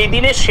আমরা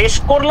যেদিনে শেষ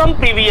করলাম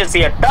previous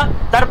ইয়ারটা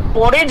তার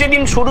পরে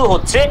যেদিন শুরু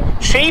হচ্ছে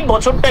সেই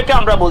বছরটাকে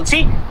আমরা বলছি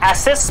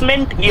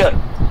assessment year.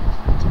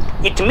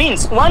 It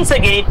means once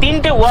again এই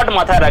তিনটে ওয়ার্ড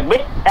মাথায় রাখবে,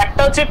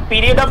 একটা হচ্ছে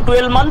period of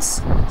 12 months,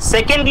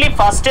 secondly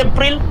 1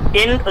 April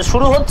and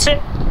শুরু হচ্ছে,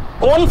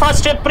 কোন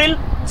 1 April?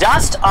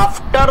 Just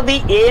after the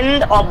end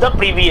of the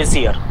previous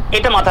year.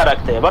 এটা মাথায়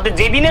রাখতে হবে, অর্থাৎ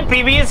যেদিনে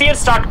প্রিভিয়াস ইয়ার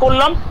স্টার্ট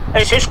করলাম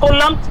শেষ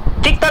করলাম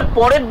ঠিক তার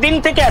পরের দিন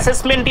থেকে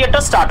অ্যাসেসমেন্ট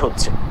ইয়ারটা স্টার্ট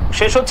হচ্ছে,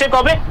 শেষ হচ্ছে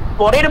কবে?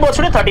 পরের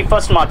বছরে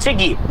 31 মার্চে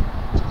গিয়ে।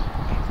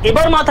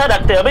 এবার মাথায়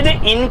রাখতে হবে যে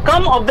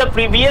income of the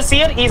previous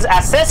year is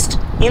assessed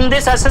in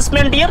this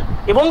assessment ইয়ার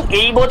এবং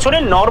এই বছরে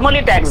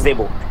নর্মালি ট্যাক্স দেব।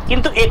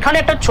 কিন্তু এখানে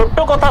একটা ছোট্ট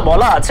কথা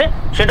বলা আছে,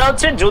 সেটা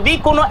হচ্ছে যদি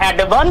কোনো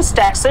অ্যাডভান্স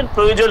ট্যাক্সের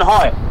প্রয়োজন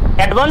হয়,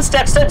 অ্যাডভান্স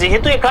ট্যাক্সটা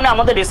যেহেতু এখানে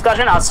আমাদের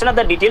ডিসকাশন আসছে না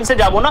তার ডিটেলসে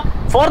যাব না,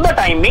 for the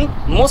timing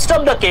most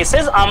of the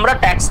cases আমরা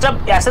ট্যাক্সটা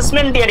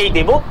অ্যাসেসমেন্ট ইয়ারেই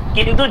দেবো।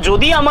 কিন্তু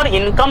যদি আমার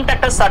ইনকামটা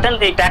একটা সার্টেন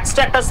এই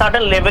ট্যাক্সটা একটা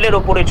সার্টেন লেভেলের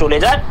উপরে চলে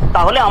যায়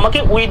তাহলে আমাকে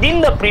উইদিন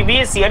দ্য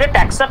প্রিভিয়াস ইয়ারে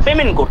ট্যাক্সটা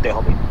পেমেন্ট করতে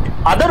হবে।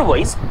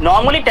 Otherwise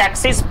normally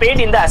tax is paid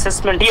in the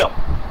assessment year.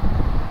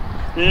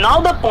 Now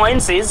the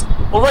points is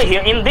over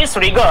here in this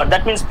regard,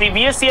 that means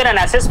previous year and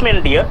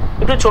assessment year,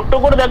 একটু ছোট্ট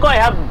করে দেখো, I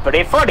have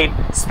referred it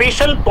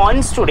special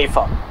points to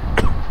refer.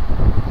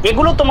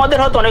 এগুলো তোমাদের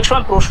হয়তো অনেক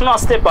সময় প্রশ্ন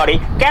আসতে পারে,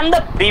 can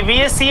the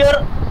previous year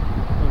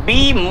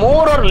be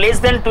more or less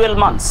than 12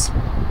 months?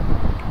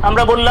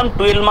 আমরা বললাম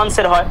 12 months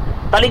এর হয়,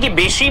 তাহলে কি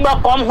বেশি বা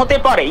কম হতে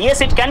পারে? Yes,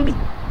 it can be.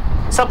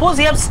 Suppose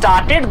you have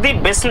started the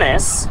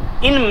business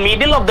in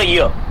middle of the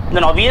year,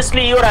 then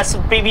obviously your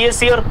previous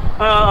year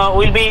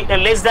will be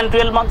less than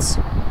 12 months.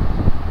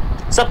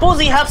 Suppose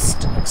you have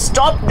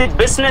stopped the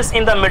business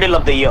in the middle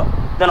of the year,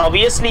 then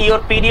obviously your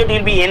period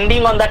will be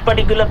ending on that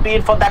particular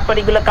period for that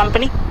particular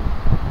company.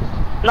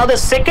 Now the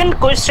second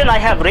question I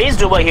have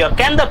raised over here,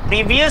 can the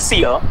previous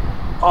year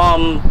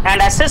and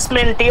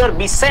assessment year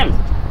be same?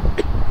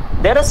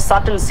 There are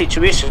certain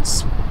situations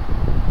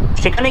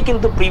সেখানে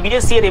কিন্তু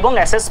previous year এবং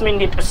assessment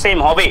ইয়ার same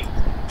হবে।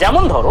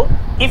 যেমন ধরো,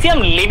 if you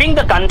am leaving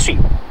the country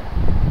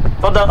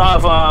for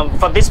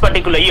this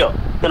particular year,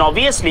 then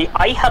obviously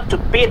I have to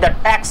pay the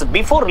tax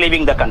before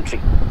leaving the country.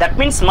 That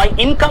means my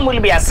income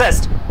will be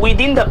assessed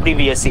within the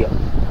previous year.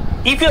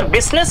 If your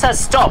business has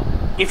stopped,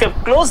 if you have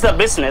closed the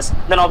business,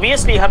 then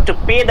obviously you have to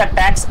pay the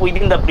tax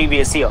within the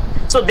previous year.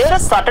 So there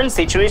are certain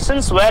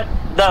situations where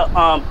the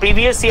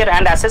previous year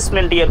and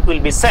assessment year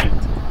will be same.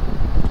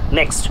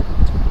 Next.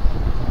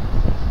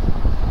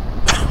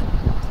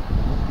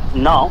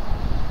 Now,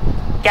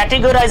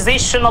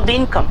 categorization of the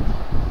income.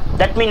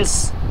 That means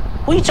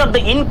which of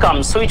the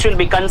incomes which will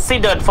be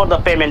considered for the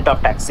payment of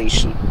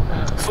taxation.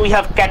 So we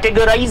have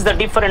categorized the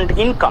different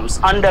incomes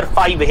under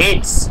 5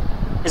 heads.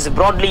 Is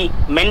broadly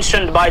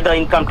mentioned by the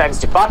income tax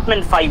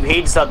department. 5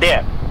 heads are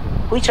there.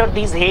 Which are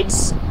these heads?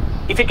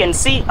 If you can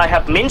see, I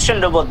have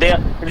mentioned over there,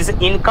 it is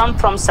income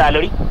from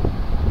salary.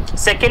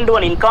 Second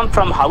one, income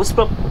from house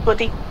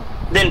property.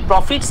 Then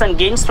profits and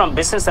gains from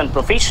business and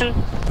profession.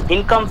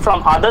 Income from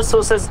other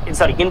sources,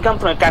 income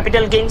from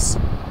capital gains.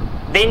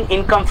 Then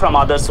income from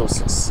other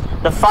sources.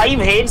 The 5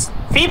 heads,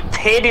 5th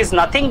head is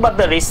nothing but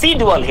the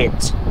residual head.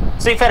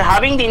 So if you are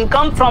having the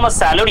income from a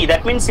salary,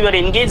 that means you are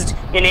engaged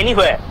in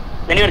anywhere,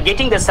 then you are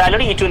getting the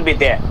salary, it will be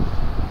there.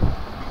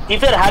 If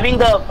you are having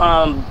the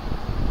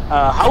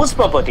house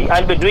property,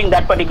 I'll be doing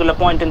that particular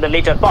point in the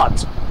later part,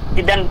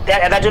 then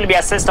that will be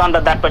assessed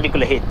under that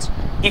particular head.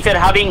 If you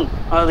are having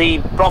the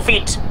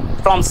profit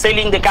from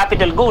selling the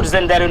capital goods,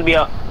 then there will be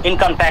a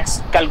income tax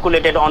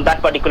calculated on that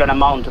particular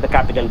amount, the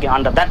capital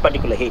under that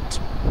particular head.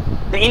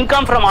 The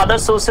income from other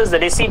sources, the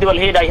residual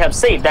head I have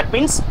said, that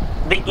means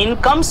the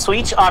incomes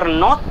which are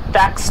not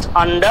taxed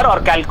under or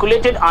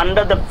calculated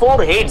under the four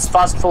heads,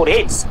 first four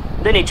heads,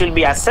 then it will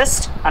be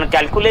assessed and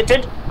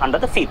calculated under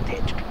the fifth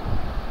head.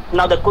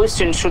 Now the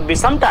question should be,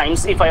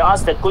 sometimes if I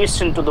ask the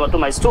question to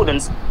my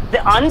students, they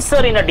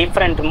answer in a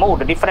different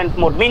mode. Different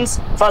mode means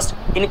first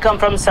income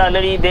from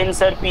salary, then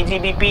sir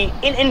PGBP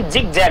in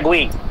zigzag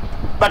way.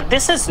 But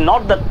this is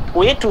not the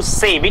way to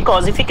say,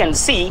 because if you can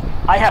see,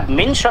 I have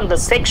mentioned the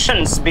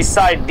sections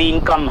beside the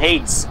income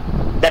heads.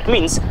 That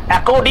means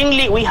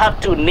accordingly we have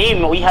to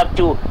name, we have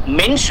to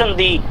mention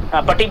the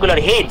particular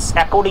heads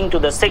according to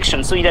the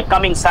section. So either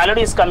coming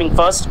salary is coming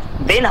first,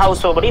 then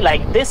household body,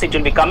 like this it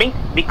will be coming,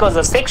 because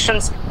the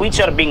sections which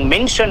are being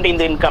mentioned in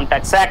the Income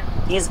Tax Act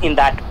is in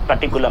that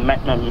particular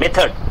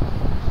method.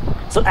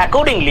 So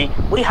accordingly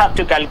we have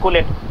to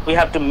calculate, we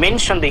have to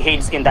mention the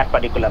heads in that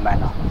particular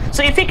manner.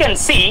 So if you can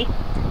see,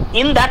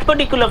 in that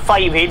particular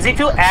five heads, if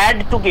you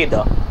add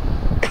together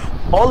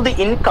all the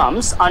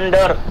incomes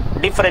under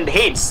different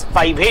heads,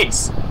 five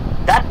heads,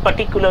 that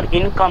particular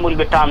income will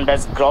be termed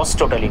as gross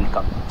total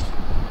income.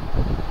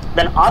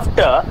 Then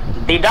after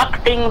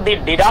deducting the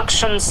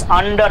deductions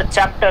under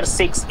chapter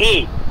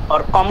 6A,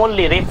 or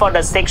commonly referred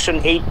as section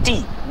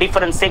 80,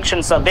 different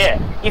sections are there.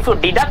 If you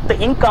deduct the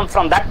income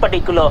from that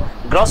particular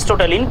gross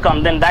total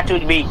income, then that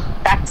will be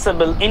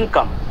taxable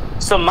income.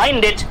 So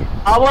mind it,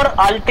 our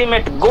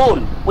ultimate goal,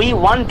 we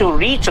want to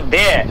reach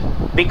there,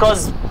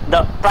 because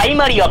the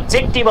primary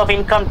objective of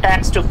income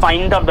tax to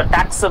find out the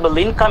taxable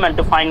income and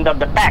to find out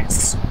the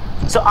tax.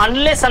 So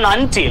unless and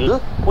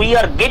until we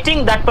are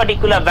getting that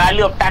particular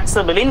value of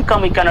taxable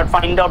income, we cannot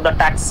find out the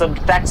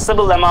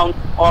taxable amount,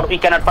 or we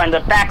cannot find the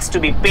tax to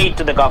be paid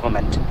to the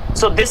government.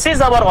 So this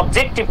is our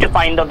objective, to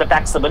find out the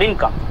taxable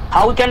income.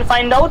 How we can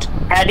find out?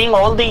 Adding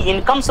all the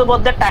incomes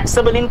about the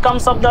taxable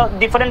incomes of the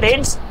different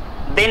heads,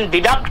 then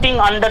deducting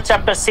under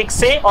chapter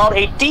 6A or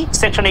 80,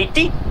 section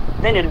 80,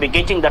 then you'll be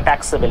getting the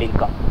taxable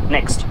income.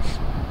 Next.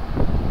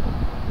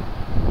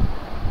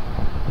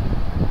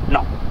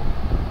 Now,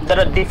 there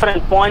are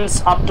different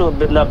points up to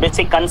the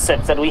basic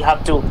concepts that we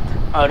have to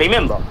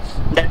remember.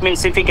 That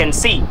means if you can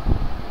see,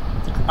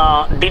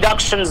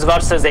 deductions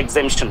versus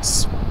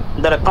exemptions.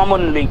 There are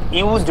commonly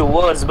used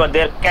words, but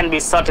there can be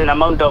certain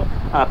amount of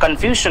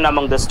confusion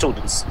among the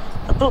students.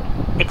 To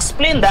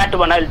explain that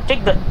one, I'll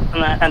take the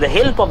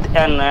help of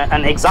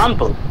an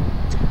example.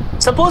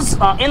 Suppose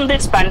in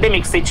this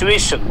pandemic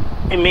situation,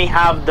 you may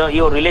have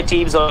your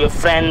relatives or your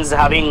friends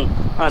having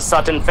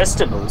certain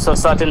festivals or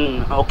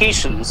certain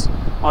occasions,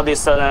 or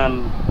this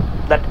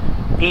that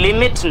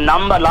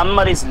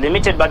number is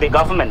limited by the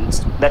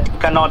government, that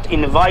cannot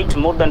invite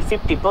more than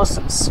 50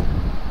 persons.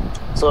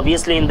 So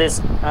obviously in this,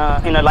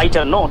 in a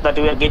lighter note, that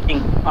we are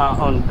getting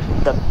on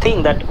the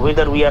thing that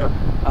whether we are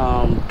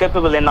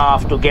capable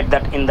enough to get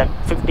that in that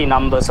 50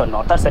 numbers or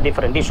not, that's a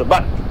different issue.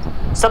 But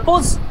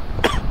suppose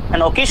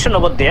an occasion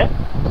over there,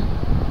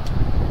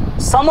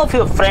 some of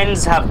your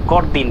friends have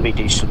got the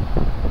invitation,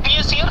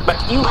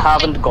 but you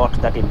haven't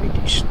got that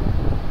invitation.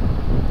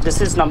 This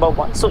is number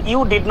one. So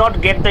you did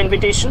not get the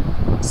invitation.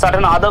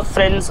 Certain other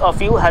friends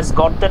of you has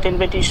got that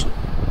invitation.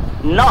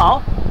 Now,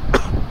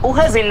 who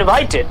has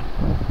invited,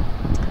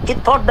 he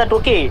thought that,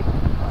 okay,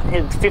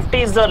 if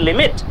 50 is the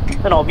limit,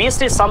 then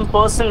obviously some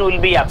person will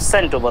be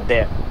absent over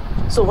there.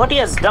 So what he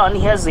has done,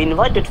 he has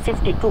invited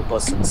 52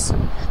 persons.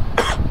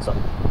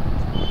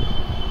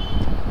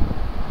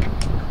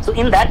 So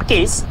in that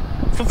case,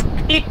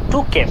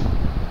 52 came.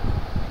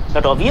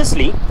 But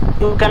obviously,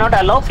 you cannot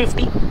allow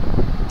 50.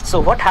 So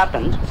what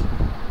happened?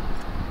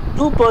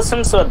 2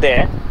 persons were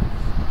there,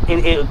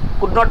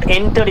 could not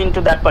enter into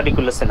that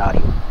particular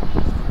scenario.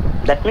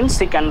 That means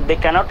they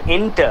cannot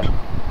enter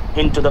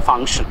into the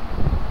function.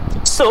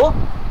 So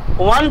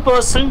 1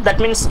 person, that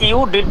means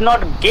you did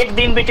not get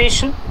the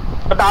invitation,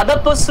 but the other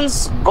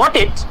persons got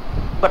it,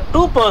 but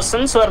 2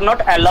 persons were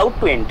not allowed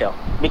to enter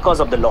because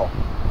of the law.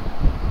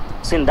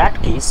 So in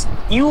that case,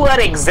 you are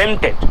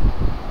exempted,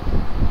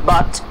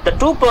 but the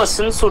 2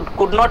 persons who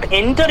could not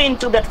enter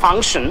into that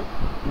function,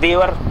 they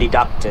were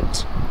deducted.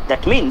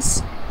 That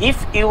means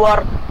if you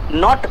are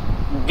not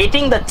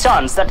getting the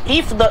chance, that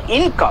if the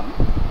income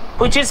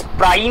which is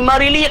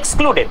primarily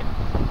excluded,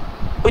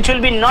 which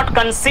will be not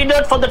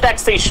considered for the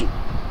taxation,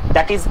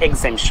 that is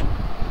exemption.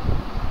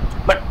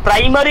 But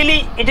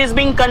primarily it is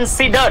being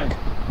considered,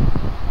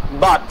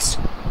 but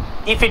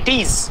if it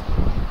is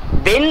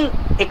then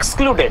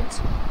excluded,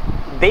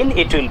 then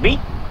it will be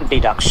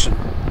deduction.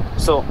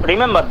 So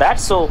remember that.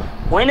 So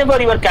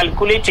whenever you are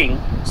calculating,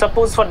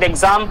 suppose for the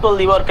example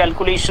your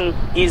calculation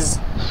is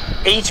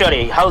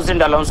HRA, house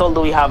rent allowance,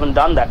 although we haven't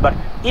done that, but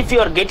if you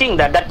are getting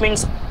that, that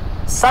means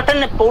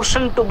certain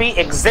portion to be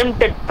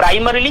exempted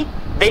primarily,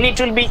 then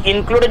it will be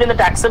included in the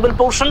taxable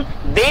portion,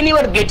 then you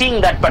are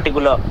getting that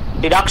particular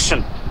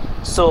deduction.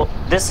 So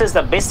this is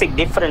the basic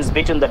difference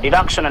between the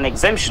deduction and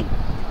exemption.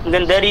 And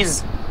then there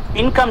is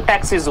income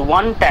tax is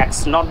one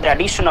tax, not the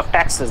addition of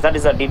taxes. That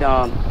is a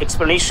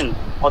explanation,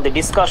 or the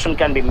discussion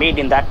can be made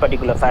in that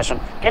particular fashion.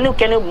 Can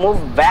you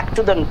move back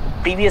to the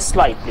previous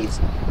slide, please?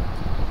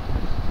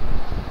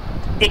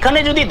 এখানে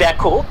যদি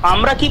দেখো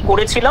আমরা কি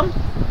করেছিলাম,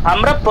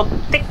 আমরা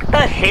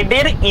প্রত্যেকটা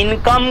হেডের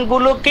income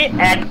গুলোকে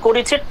add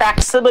করেছি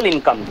ট্যাক্সেবল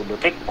ইনকাম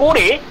গুলোতে,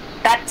 করে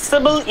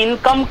ট্যাক্সেবল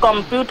ইনকাম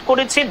কম্পিউট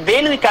করেছি,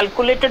 then we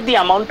calculated the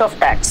amount of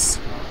tax.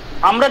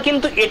 আমরা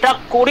কিন্তু এটা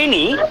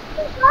করিনি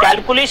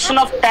calculation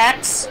of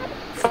tax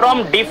from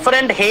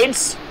different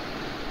heads,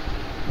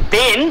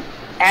 then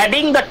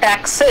adding the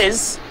taxes,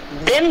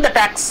 then the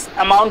tax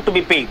amount two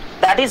be paid.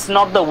 That is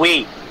not the way.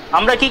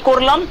 আমরা কি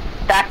করলাম,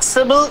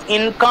 taxable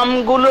income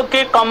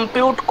গুলোকে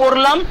compute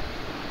করলাম,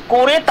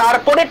 করে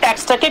তারপরে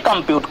ট্যাক্সটাকে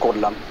কম্পিউট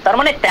করলাম। তার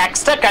মানে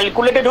ট্যাক্সটা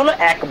ক্যালকুলেটেড হলো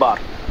একবার,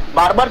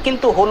 বারবার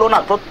কিন্তু হলো না।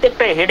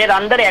 প্রত্যেকটা হেডের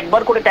আন্ডারে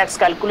একবার করে ট্যাক্স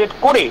ক্যালকুলেট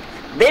করে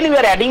then we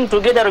are adding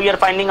together, we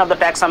are finding out the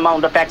tax amount,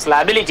 the tax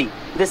liability.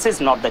 This is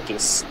not the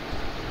case.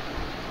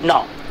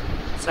 Now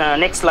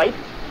next slide.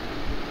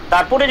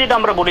 তারপরে যেটা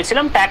আমরা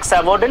বলেছিলাম tax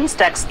avoidance,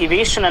 tax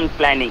evasion and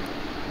planning.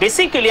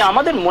 Basically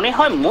আমাদের মনে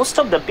হয় most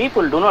of the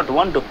people do not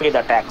want to pay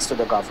the tax to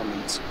the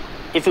government.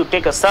 If you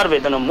take a survey,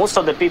 then most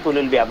of the people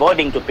will be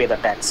avoiding to pay the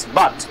tax.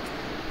 But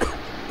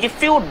if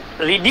you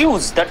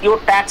reduce that your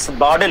tax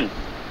burden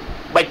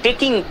by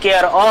taking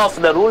care of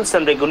the rules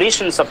and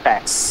regulations of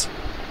tax,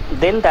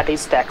 then that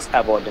is tax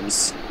avoidance.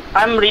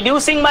 I am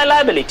reducing my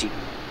liability,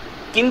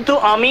 কিন্তু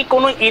আমি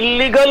কোনো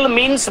illegal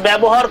means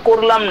ব্যবহার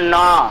করলাম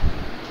না।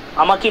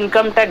 আমাকে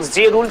income tax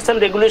যে rules and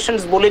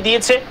regulations বলে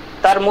দিয়েছে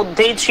তার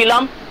মধ্যেই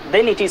ছিলাম,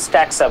 then it is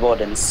tax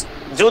avoidance.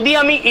 যদি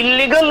আমি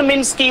ইলিগাল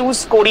মিনস কি ইউজ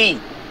করি,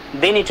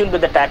 then it will be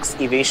the tax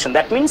evasion.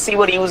 That means you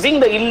are using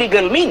the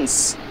illegal means.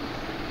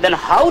 Then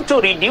how to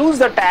reduce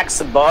the tax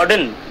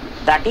burden?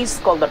 That is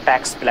called the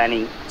tax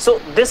planning. So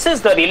this is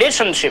the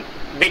relationship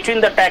between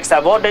the tax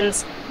avoidance,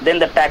 then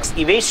the tax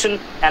evasion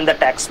and the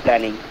tax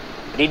planning.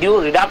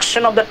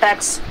 Reduction of the tax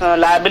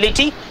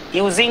liability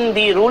using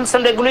the rules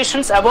and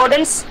regulations,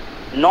 avoidance,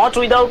 not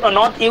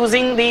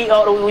using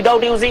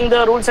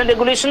the rules and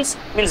regulations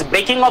means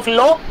breaking of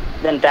law,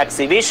 then tax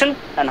evasion,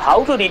 and how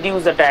to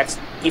reduce the tax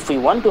if we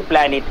want to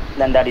plan it,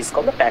 then that is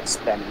called the tax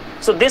planning.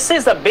 So this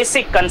is the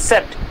basic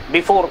concept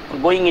before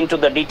going into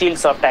the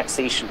details of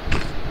taxation.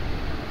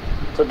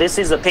 So this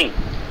is the thing.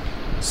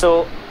 So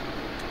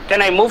can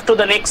I move to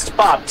the next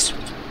part?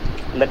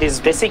 That is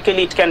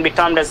basically it can be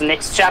termed as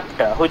next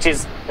chapter, which is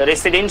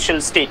residential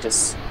status.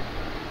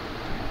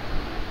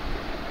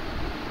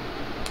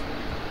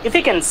 If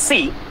you can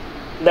see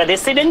the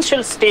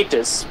residential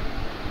status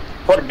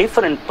for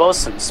different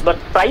persons, but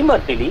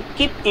primarily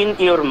keep in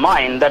your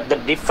mind that the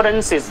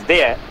difference is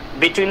there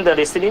between the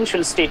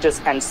residential status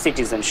and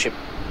citizenship.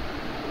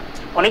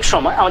 অনেক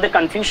সময় আমাদের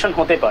confusion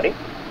হতে পারে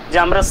যে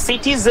আমরা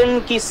citizen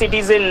কি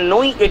citizen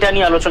নই এটা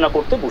নিয়ে আলোচনা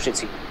করতে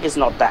বসেছি। Is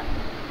not that.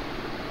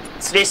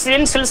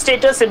 Residential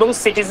status এবং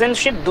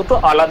সিটিজেনশিপ দুটো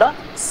আলাদা।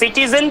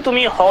 সিটিজেন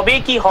তুমি হবে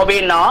কি হবে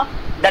না,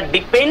 that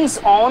depends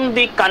on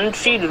the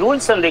country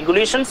rules and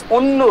regulations,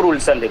 অন্য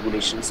rules and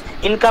regulations,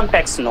 income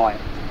tax নয়।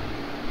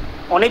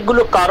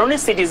 অনেকগুলো কারণে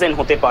সিটিজেন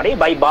হতে পারে।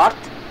 বাই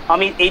বার্থ,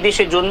 আমি এই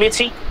দেশে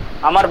জন্মেছি,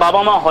 আমার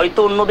বাবা মা হয়তো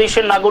অন্য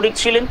দেশের নাগরিক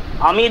ছিলেন,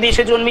 আমি এই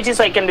দেশে জন্মেছি,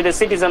 so I can be the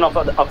citizen of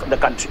the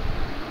country.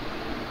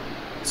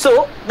 So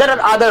there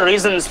are other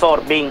reasons for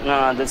being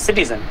the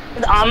citizen.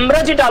 আমরা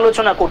যেটা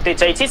আলোচনা করতে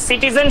চাইছি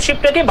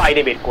সিটিজেনশিপটাকে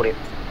বাইরে বের করে।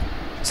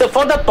 So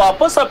for the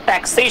purpose of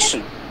taxation,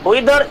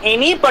 whether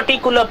any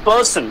particular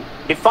person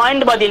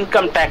defined by the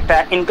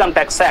Income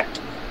Tax Act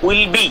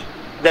will be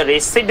the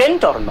resident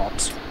or not,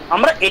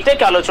 আমরা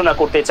এটাকে আলোচনা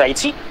করতে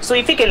চাইছি। So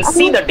if you can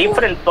see the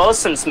different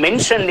persons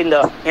mentioned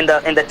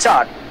in the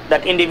chart,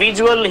 that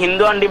individual,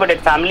 Hindu undivided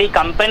family,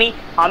 company,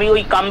 আমি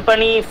ওই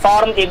company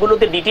farm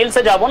এগুলোতে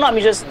ডিটেলসে যাব না,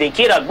 আমি জাস্ট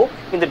দেখিয়ে রাখবো।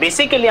 কিন্তু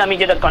বেসিক্যালি আমি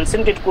যেটা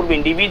কনসেন্ট্রেট করবো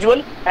individual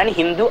and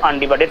Hindu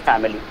undivided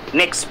family.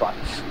 Next part,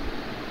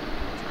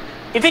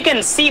 if you can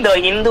see the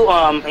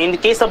in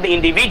the case of the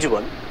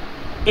individual,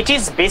 it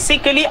is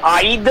basically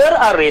either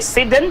a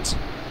resident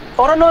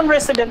or a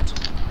non-resident.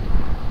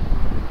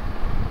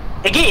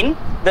 Again,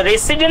 the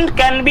resident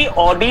can be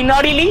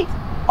ordinarily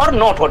or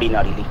not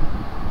ordinarily.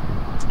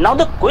 Now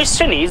the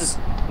question is,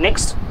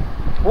 next,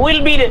 who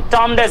will be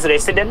termed as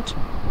resident?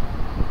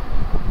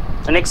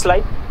 The next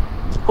slide.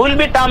 Who will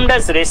be termed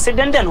as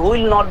resident and who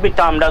will not be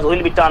termed as, who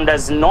will be termed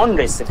as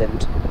non-resident?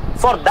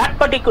 For that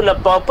particular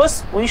purpose,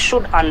 we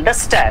should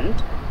understand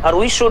or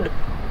we should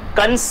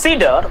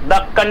consider the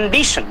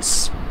conditions.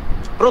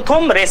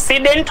 প্রথম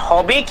resident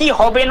হবে কি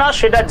হবে না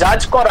সেটা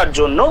জাজ করার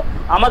জন্য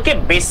আমাকে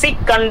বেসিক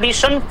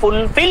কন্ডিশন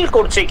ফুলফিল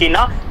করছে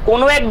কিনা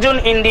কোনো একজন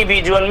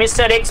individual,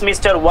 mister x,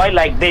 mister Y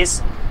like this,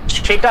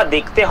 সেটা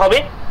দেখতে হবে।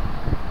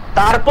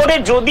 তারপরে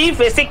যদি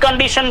বেসিক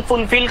কন্ডিশন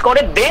ফুলফিল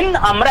করে দেন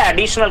আমরা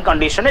অ্যাডিশনাল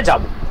কন্ডিশনে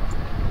যাব।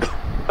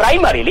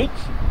 Primarily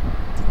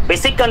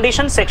basic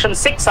condition section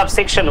 6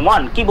 subsection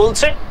 1 কি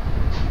বলছে?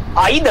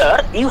 either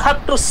you have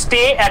to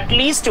stay at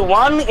least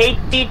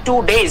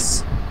 182 days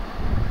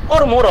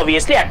or more,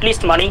 obviously at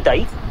least money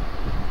type,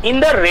 in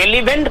the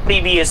relevant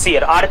previous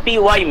year.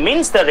 RPY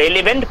means the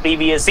relevant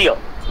previous year.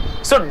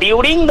 So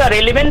during the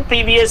relevant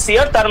previous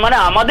year, তার মানে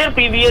আমাদের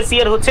previous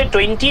year হচ্ছে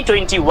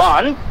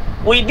 2021,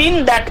 within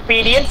that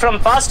period from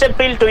 1st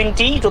April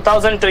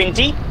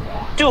 2020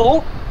 to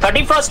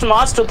 31st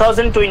March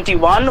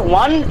 2021,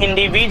 one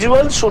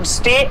individual should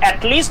stay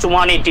at least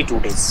 182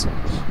 days.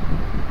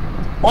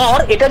 Or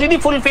এটা যদি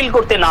fulfil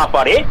করতে না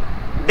পারে,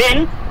 then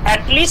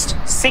at least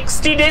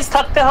 60 days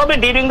থাকতে হবে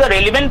during the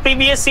relevant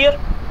previous year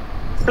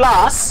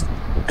plus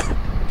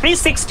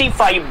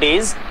 365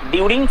 days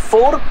during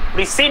 4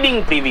 preceding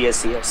previous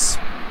years.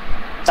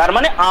 তার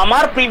মানে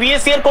আমার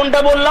প্রিভিয়াস ইয়ার কোনটা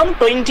বললাম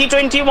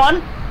 2021,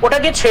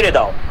 ওটাকে ছেড়ে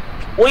দাও,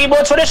 ওই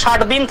বছরে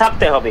 60 দিন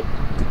থাকতে হবে।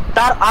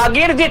 তার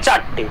আগের যে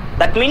চারটে,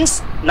 দ্যাট মিনস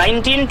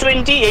 19,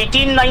 20,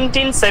 18,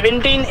 19,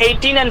 17,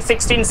 18 and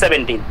 16,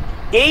 17,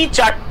 এই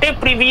চারটে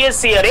প্রিভিয়াস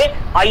ইয়ারে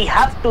I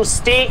have to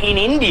stay in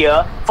India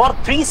for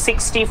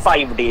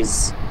 365 days.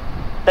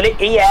 তাহলে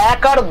এই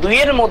 1 আর 2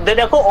 এর মধ্যে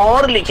দেখো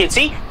অর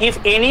লিখেছি, if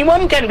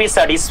anyone can be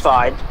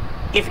satisfied,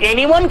 if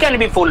anyone can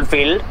be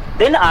fulfilled,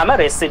 then I am a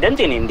resident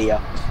in India.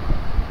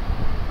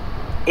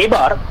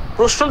 এবার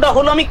প্রশ্নটা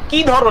হলো আমি কি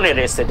ধরনের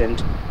রেসিডেন্ট,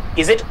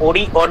 ইজ ইট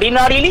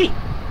অর্ডিনারিলি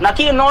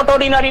নাকি নট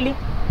অর্ডিনারিলি?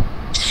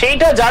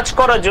 সেইটা জাজ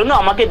করার জন্য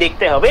আমাকে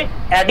দেখতে হবে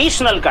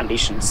additional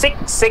condition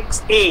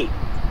 6(6)(a).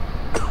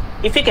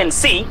 If you can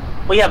see,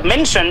 we have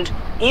mentioned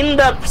in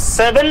the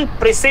 7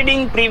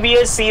 preceding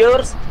previous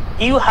years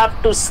you have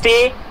to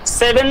stay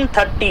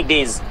 730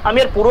 days. আমি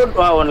আর পুরো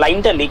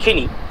লাইনটা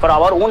লিখিনি, for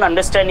our own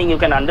understanding you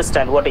can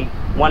understand what I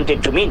wanted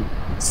to mean.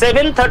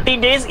 730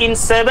 days in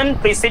 7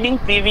 preceding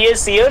previous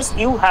years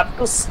you have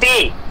to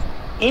stay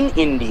in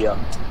India.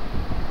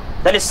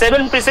 তাহলে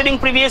 7 preceding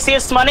previous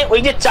years মানে ওই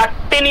যে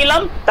 4টে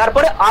নিলাম,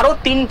 তারপরে আরো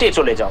 3টে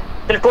চলে যাও,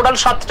 তাহলে টোটাল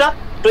 7টা।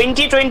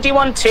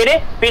 2021 ছেড়ে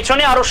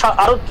পেছনে আরো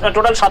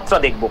টোটাল 7টা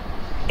দেখবো।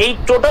 এই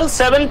total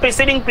 7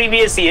 preceding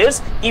previous years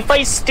if I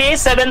stay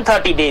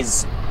 730 days,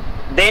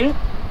 then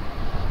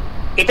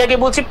এটাকে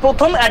বলছি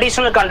প্রথম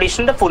অ্যাডিশনাল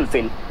কন্ডিশনটা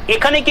ফুলফিল।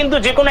 এখানে কিন্তু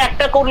যে কোনো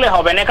একটা করলে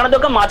হবে না, এখানে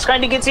তোকে মাঝখানে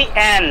লিখেছি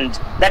and,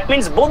 that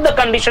means both the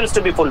conditions to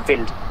be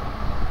fulfilled.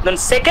 Then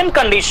second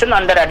condition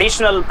under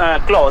additional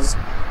clause,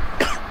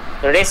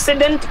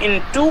 resident in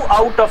 2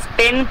 out of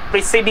 10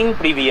 preceding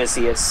previous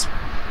years.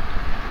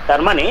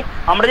 তার মানে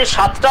আমরা যে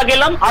 7টা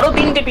গেলাম, আরো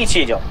 3টে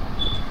পিছিয়ে যাও,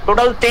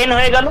 টোটাল 10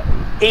 হয়ে গেল।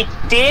 এই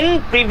 10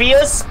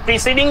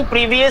 preceding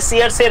previous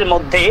years এর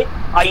মধ্যে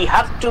I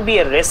have to be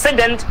a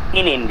resident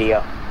in India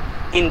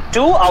in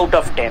 2 out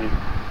of 10.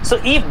 So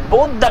if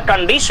both the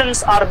conditions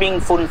are being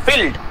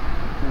fulfilled,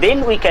 then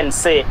we can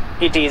say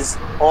it is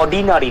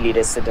ordinarily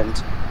resident.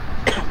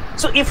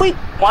 So if we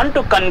want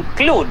to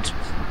conclude,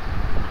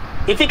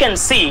 if you can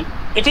see,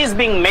 it is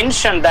being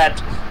mentioned that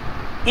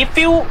if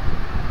you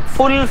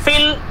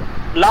fulfill,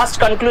 last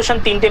conclusion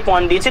 3টে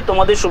point দিয়েছি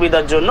তোমাদের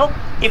সুবিধার জন্য,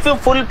 if you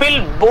fulfill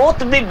both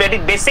the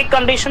basic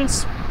conditions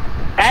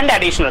and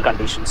additional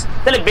conditions,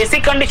 তাহলে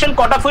basic condition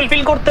কটা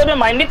fulfil করতে হবে,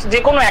 mind it, যে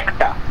কোনো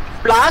একটা,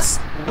 প্লাস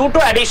দুটো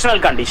additional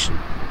condition.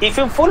 if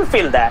you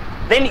fulfill that,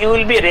 then you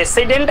will be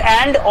resident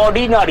and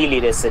ordinarily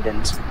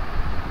resident.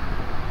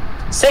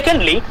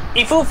 Secondly,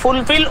 if you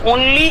fulfill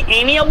only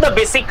any of the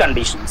basic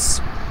conditions,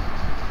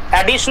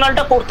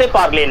 additionalটা করতে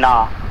পারলে না,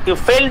 you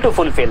fail to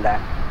fulfill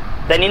that,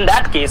 then in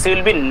that case you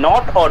will be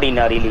not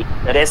ordinarily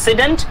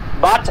resident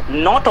but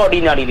not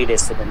ordinarily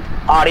resident,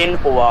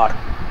 RNOR.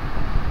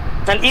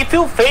 And if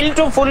you fail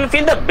to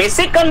fulfill the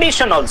basic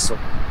condition also,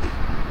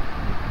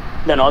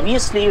 then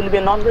obviously you will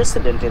be a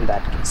non-resident in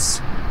that case.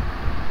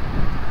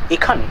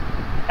 এখানে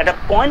একটা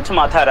point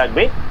মাথায়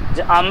রাখবে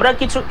যে আমরা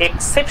কিছু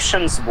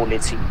exceptions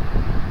বলেছি।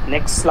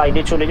 Next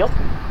স্লাইডে চলে যাও।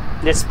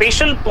 যে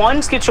স্পেশাল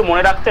পয়েন্টস কিছু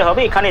মনে রাখতে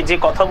হবে, এখানে যে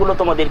কথাগুলো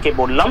তোমাদেরকে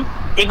বললাম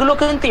এগুলো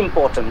কিন্তু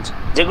ইম্পর্টেন্ট,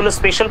 যেগুলো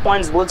স্পেশাল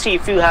পয়েন্টস বলছি।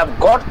 If you have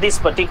got this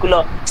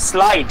particular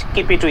slide,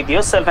 keep it with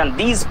yourself and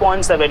this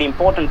points are very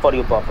important for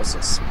your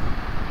purposes.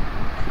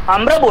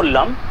 আমরা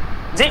বললাম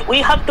যে we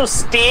have to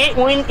stay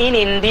in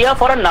India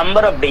for a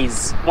number of days,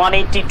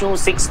 182,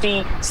 60,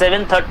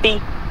 730।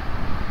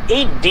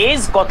 এই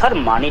days কথার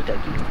মানেটা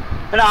কি?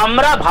 মানে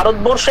আমরা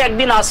ভারতবর্ষে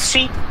একদিন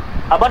আসছি,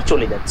 আবার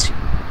চলে যাচ্ছি,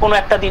 কোনো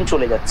একটা দিন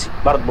চলে যাচ্ছি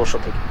ভারতবর্ষ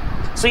থেকে।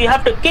 So you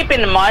have to keep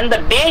in mind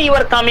the day you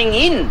are coming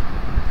in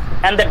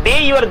and the day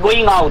you are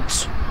going out,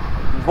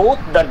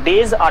 both the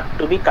days are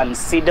to be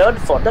considered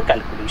for the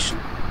calculation.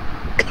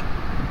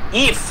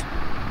 If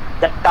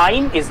the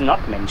time is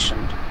not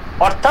mentioned,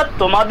 অর্থাৎ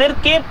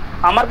তোমাদেরকে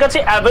আমার কাছে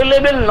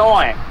available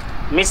নয়,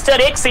 mister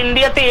x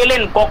ইন্ডিয়াতে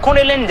এলেন, কখন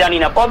এলেন জানি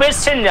না, কবে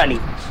এসছেন জানি,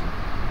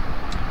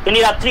 তিনি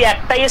রাত্রি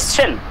 1টায়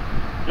এসছেন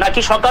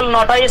নাকি সকাল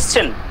 9টায়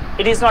এসছেন,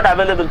 it is not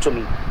available to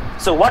me.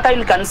 So what I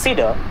will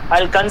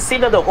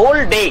consider the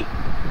whole day,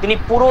 তিনি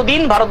পুরো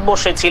দিন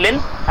ভারতবর্ষে ছিলেন,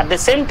 at the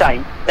same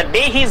time the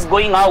day he is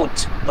going out,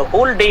 the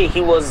whole day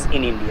he was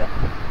in India.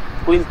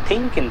 We will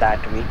think in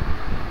that way.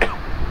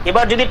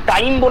 এবার যদি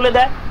time বলে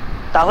দেয়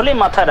তাহলে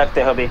মাথায়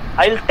রাখতে হবে,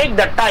 I will take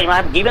that time. I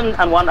have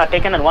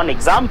taken one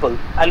example.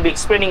 I will be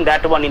explaining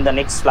that one in the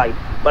next slide.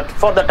 But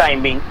for the time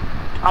being,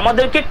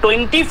 আমাদেরকে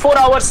 24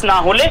 hours না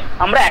হলে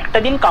আমরা একটা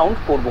দিন কাউন্ট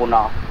করব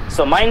না।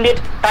 সো মাইন্ডেড,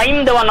 টাইম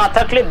দেওয়া না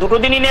থাকলে দুটো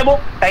দিনই নেব,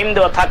 টাইম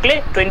দেওয়া থাকলে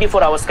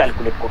 24 আওয়ার্স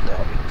ক্যালকুলেট করতে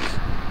হবে।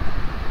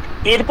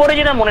 এরপরে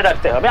যেটা মনে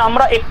রাখতে হবে,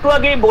 আমরা একটু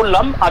আগেই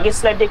বললাম, আগের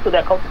স্লাইডে একটু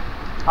দেখাও,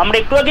 আমরা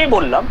একটু আগেই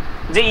বললাম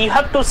যে you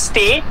have to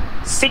stay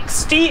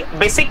 60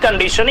 basic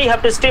condition you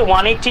have to stay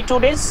 182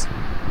 days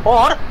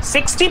or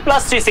 60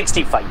 plus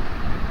 365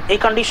 এই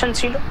কন্ডিশন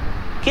ছিল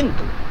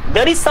কিন্তু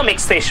there is some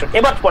exception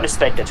এবার পরের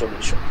স্লাইডটা চলে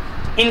এসো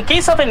in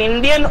case of an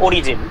Indian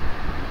origin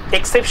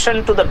exception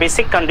to the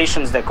basic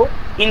conditions দেখো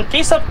in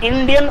case of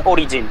Indian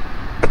origin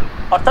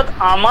অর্থাৎ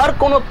আমার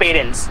কোনো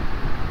পেরেন্টস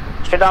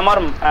সেটা আমার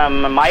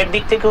মায়ের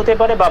দিক থেকে হতে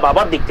পারে বা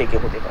বাবার দিক থেকে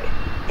হতে পারে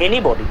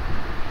anybody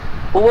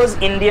who was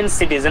Indian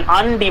citizen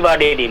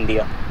undivided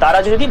India তারা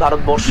যদি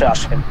ভারতবর্ষে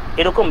আসেন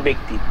এরকম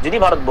ব্যক্তি যদি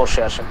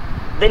ভারতবর্ষে আসেন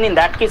then in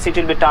that case it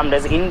will be termed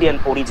as Indian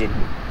origin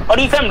or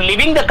if I'm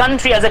leaving the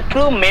country as a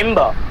crew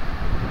member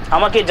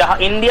আমাকে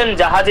ইন্ডিয়ান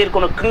জাহাজের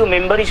কোনো ক্রিউ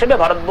মেম্বার হিসেবে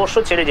ভারতবর্ষ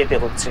ছেড়ে যেতে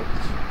হচ্ছে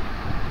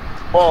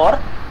or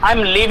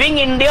I'm leaving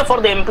India for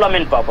the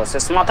employment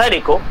purposes মাথায়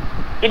রেখো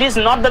it is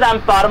not that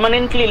I'm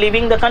permanently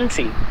leaving the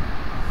country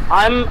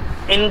I'm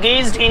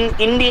engaged in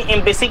India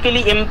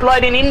basically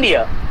employed in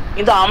India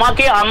কিন্তু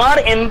আমাকে আমার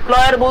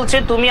এমপ্লয়ার বলছে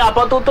তুমি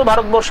আপাতত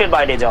ভারতবর্ষের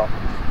বাইরে যাও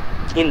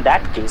in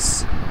that case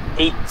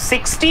এই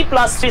 60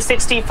 plus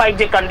 365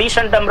 যে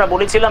কন্ডিশনটা আমরা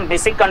বলেছিলাম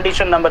বেসিক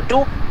কন্ডিশন নাম্বার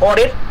 2 or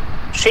এর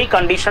সেই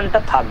কন্ডিশনটা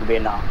থাকবে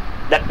না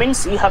that means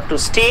you have to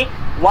stay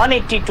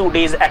 182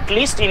 days at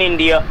least in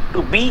India to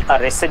be a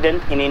resident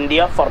in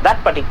India for that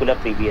particular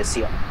previous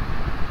year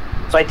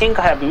so I think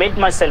I have made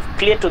myself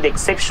clear to the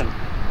exception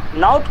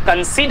now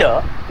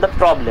consider the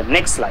problem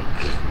next slide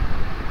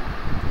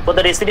for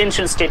the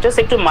residential status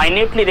একটু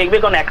minutely দেখবে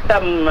কারণ একটা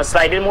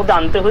স্লাইডের মধ্যে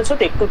আনতে হয়েছে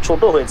তো একটু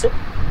ছোট হয়েছে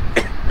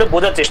তো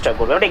বোঝার চেষ্টা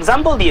করবে একটা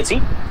एग्जांपल দিয়েছি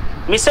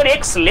Mr.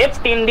 X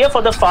left India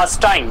for the first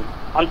time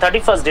on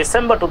 31st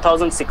December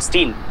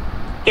 2016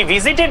 he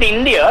visited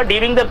India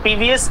during the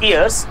previous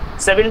years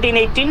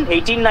 1718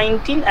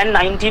 1819 and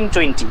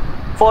 1920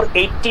 for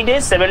 80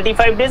 days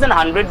 75 days and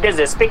 100 days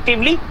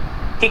respectively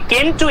he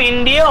came to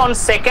India on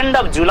 2nd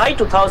of July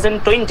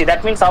 2020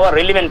 that means our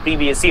relevant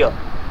previous year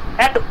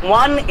at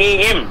 1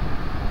 a.m.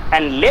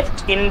 and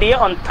left India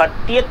on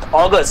 30th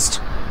August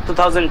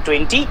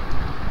 2020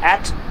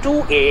 at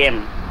 2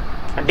 a.m.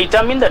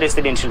 Determine the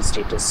residential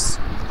status.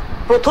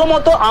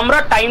 প্রথমত আমরা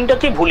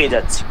টাইমটাকে ভুলে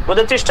যাচ্ছি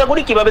বোঝার চেষ্টা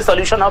করি কিভাবে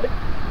solution হবে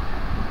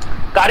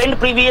current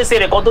previous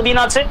ইয়ারে কতদিন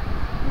আছে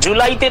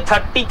জুলাইতে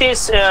 30তে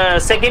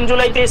 2nd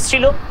জুলাইতে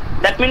এসেছিল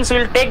that means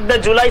we'll take the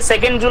July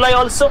 2nd July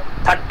also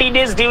 30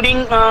 days during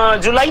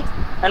July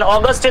and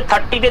August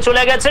 30 তে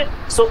চলে গেছে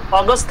so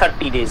August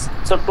 30 days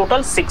so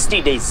total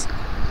 60 days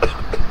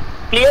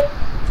clear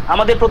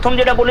আমাদের প্রথম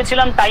যেটা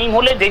বলেছিলাম টাইম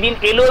হলে যেদিন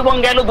এলো এবং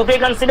গেল দুটোই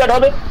কনসিডার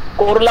হবে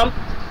করলাম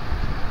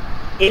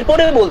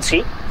এরপরে বলছি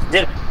যে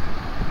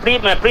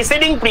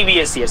প্রিসিডিং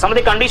প্রিভিয়াস ইয়ার্স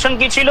আমাদের কন্ডিশন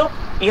কি ছিল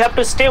you have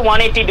to stay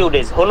 182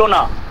 days হলো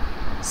না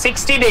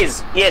 60 ডেজ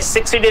ইয়েস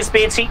 60 ডেজ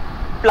পেয়েছি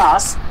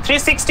plus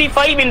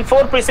 365 in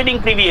 4 preceding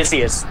previous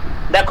years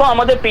দেখো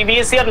আমাদের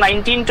প্রিভিয়াস ইয়ার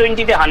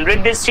 1920 তে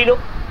 100 ডেজ ছিল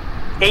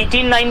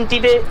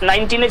 1890 তে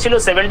 19 এ ছিল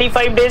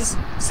 75 ডেজ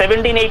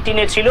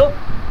 1718 এ ছিল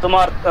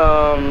তোমার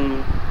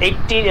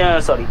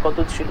 80 কত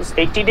ছিল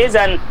 80 ডেজ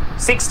এন্ড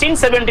 16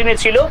 17 এ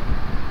ছিল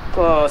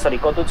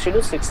কত ছিল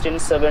 16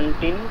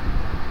 17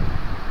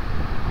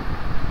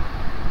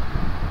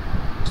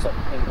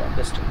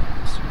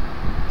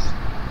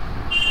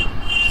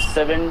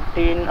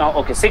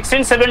 ওকে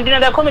 16 17 এ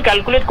দেখো আমি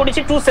ক্যালকুলেট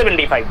করেছি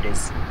 275 ডেজ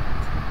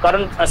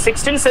কারণ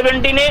 16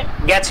 17 এ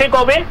গেছে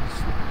কবে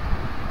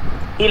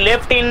he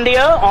left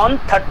India on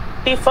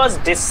 31st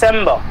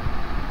December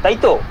তাই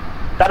তো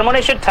তার মানে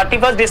সে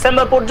 31st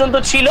ডিসেম্বর পর্যন্ত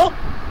ছিল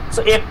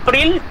so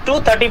April two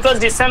 31st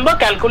December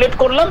calculate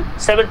করলাম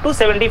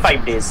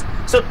 775 days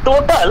so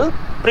total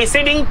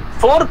preceding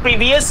 4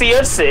 previous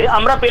years এ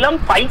আমরা পেলাম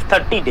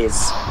 530 ডেজ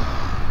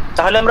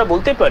তাহলে আমরা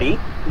বলতে পারি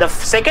the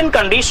second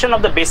condition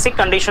of the basic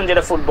condition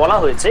যেটা বলা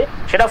হয়েছে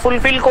সেটা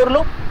ফুলফিল করলো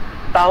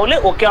তাহলে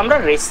ওকে আমরা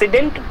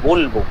রেসিডেন্ট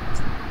বলবো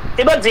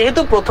এবার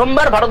যেহেতু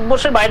প্রথমবার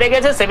ভারতবর্ষের বাইরে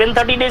গেছে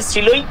 730 ডেজ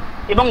ছিলই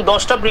এবং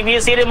 10টা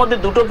প্রিভিয়াস ইয়ারের মধ্যে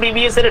দুটো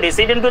প্রিভিয়াস ইয়ারের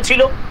রেসিডেন্টও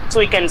ছিল so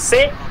we can say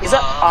is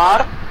a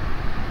R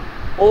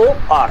O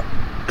R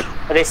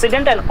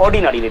resident and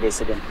ordinary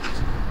resident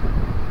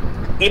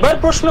এবার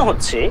প্রশ্ন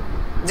হচ্ছে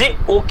যে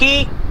ও কি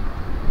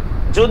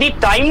যদি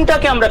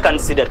টাইমটাকে আমরা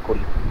কনসিডার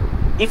করি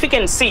if you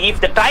can see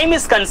if the time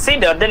is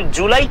considered then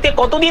July te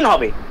koto din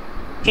hobe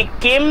he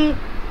came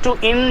to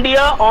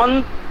India on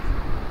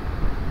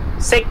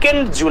 2nd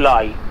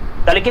July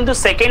তাহলে কিন্তু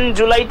 2nd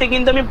July তে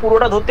কিন্তু আমি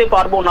পুরোটা ধরতে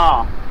পারবো না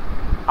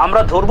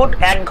আমরা ধরবো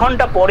 1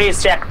 ঘন্টা পরে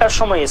এসছে একটার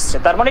সময় এসছে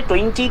তার মানে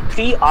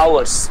 23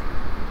 আওয়ার্স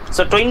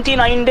সো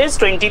 29 days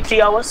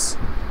 23 আওয়ার্স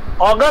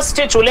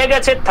অগাস্টে চলে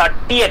গেছে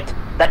 30th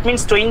দ্যাট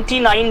মিন্স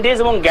 29 days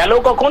এবং গেল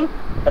কখন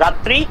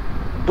রাত্রি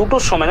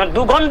দুটোর সময় মানে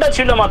 2 ঘন্টা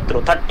ছিল মাত্র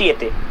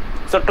 30th এ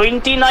so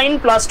 29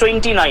 plus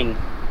 29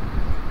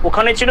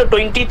 ওখানে ছিল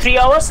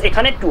 23 hours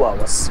এখানে 2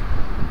 hours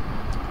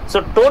so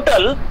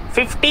total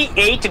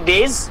 58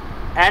 days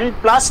and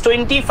plus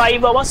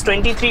 25 hours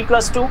 23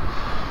 plus 2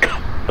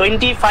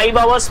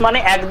 25 hours মানে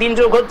একদিন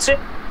যোগ হচ্ছে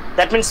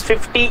that means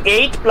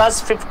 58 plus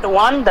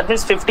 51 that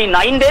means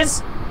 59 days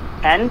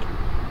and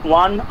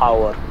 1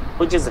 hour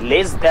which is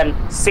less than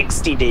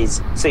 60 days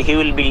so he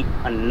will be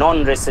a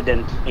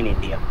non-resident in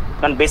India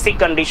কারণ basic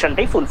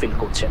কন্ডিশনটাই fulfil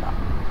করছে না।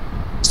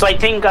 So I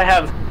think I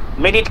have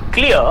made it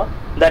clear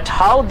that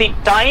how the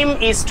time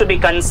is to be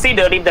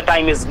considered if the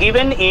time is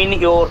given in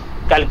your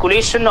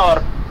calculation or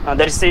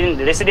the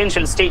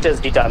residential status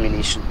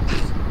determination.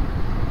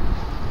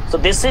 So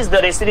this is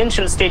the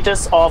residential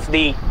status of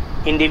the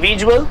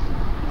individual.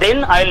 Then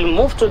I'll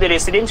move to the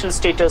residential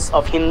status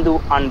of Hindu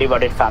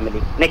undivided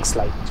family. Next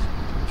slide.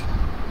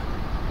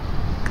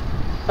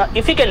 Now,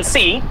 if you can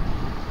see,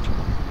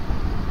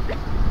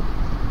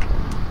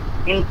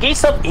 in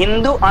case of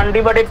Hindu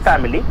undivided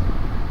family,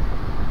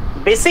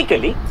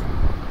 basically,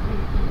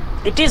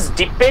 it is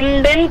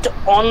dependent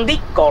on the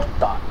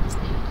Karta,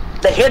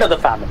 the head of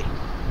the family.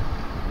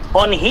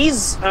 On his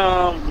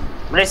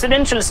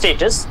residential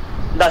status,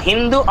 the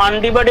Hindu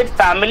undivided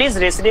family's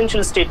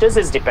residential status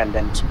is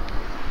dependent.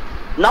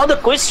 Now the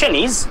question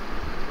is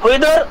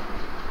whether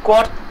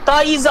Karta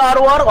is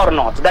ROR or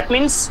not. That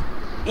means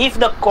if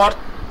the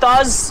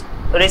Karta's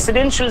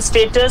residential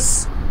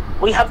status,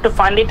 we have to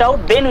find it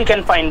out, then we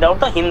can find out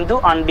the Hindu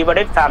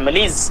undivided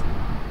family's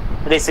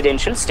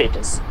residential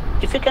status.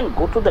 If you can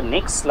go to the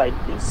next slide,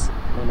 please,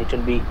 then it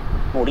will be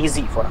more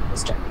easy for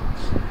understanding.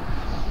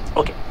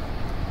 Okay.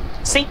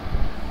 See,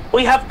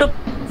 we have to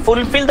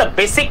fulfill the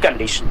basic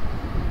condition.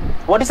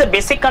 What is the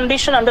basic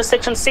condition under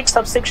section 6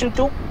 subsection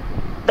 2?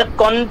 The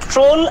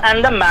control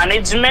and the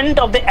management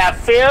of the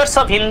affairs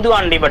of Hindu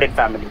undivided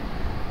family,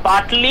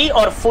 partly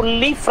or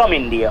fully from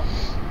India.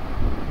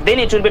 Then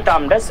it will be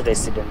termed as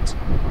resident.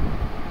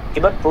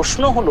 এবার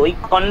প্রশ্ন হলো এই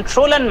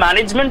control and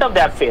management of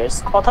the affairs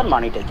কথার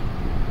মানেটা কি?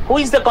 Who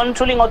is the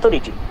controlling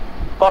authority?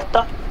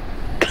 কর্তা।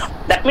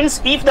 That means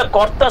if the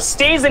কর্তা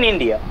stage in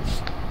India,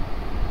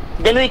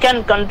 then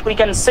we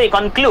can say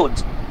conclude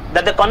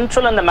that the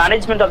control and the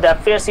management of the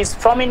affairs is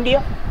from India.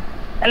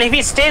 And if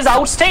he stays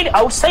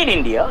outside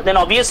India, then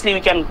obviously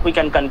we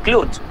can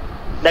conclude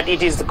that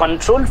it is the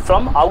control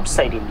from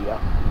outside India.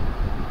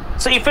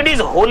 So if it is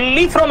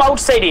wholly from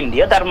outside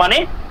India, তার মানে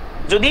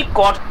যদি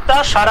কর্তা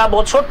সারা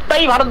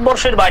বছরটাই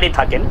ভারতবর্ষের বাইরে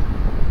থাকেন,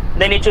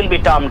 then it will be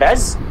termed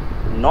as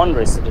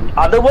non-resident.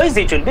 Otherwise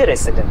it will be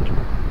resident.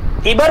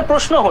 এবার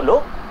প্রশ্ন হলো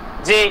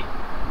যে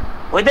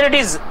whether it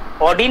is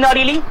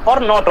ordinarily or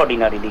not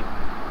ordinarily.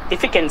 If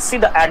you can see,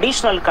 the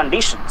additional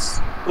conditions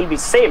will be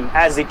same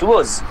as it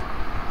was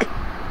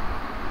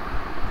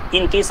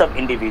in case of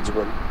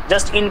individual.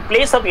 Just in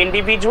place of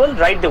individual,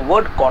 write the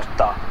word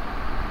Karta.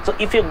 So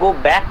if you go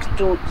back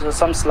to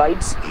some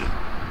slides,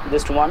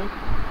 just one.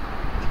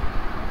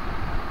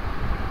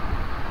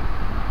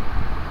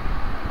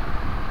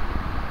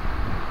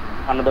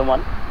 Another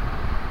one.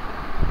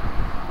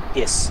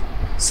 Yes.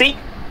 See,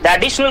 the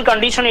additional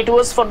condition, it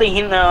was for the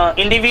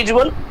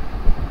individual.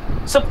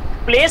 So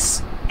place,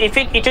 if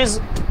it is,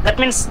 that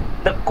means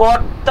the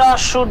Karta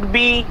should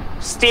be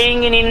staying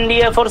in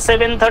India for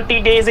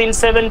 730 days in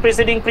 7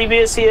 preceding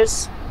previous years.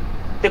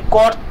 The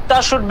Karta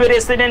should be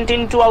resident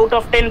in 2 out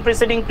of 10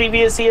 preceding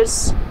previous years.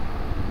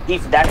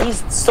 If that is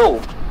so,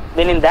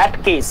 then in that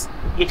case,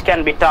 it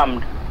can be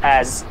termed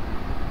as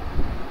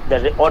the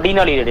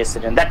ordinary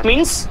resident. That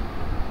means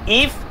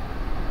if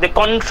the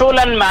control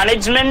and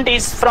management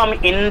is from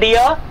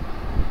India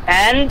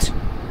and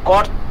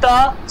Karta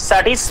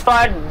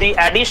satisfied the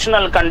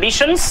additional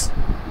conditions,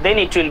 then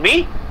it will be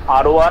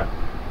ROR.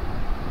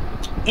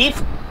 If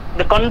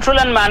the control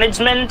and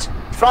management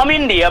from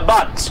India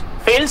but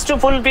fails to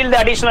fulfill the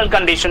additional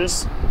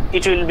conditions,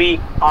 it will be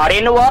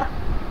RNOR.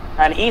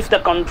 And if the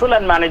control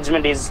and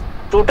management is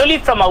totally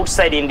from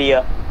outside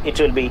India, it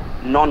will be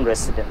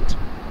non-resident.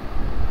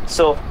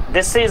 So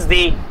this is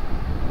the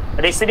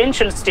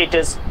residential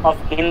status of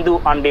Hindu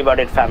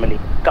undivided family.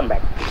 Come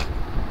back.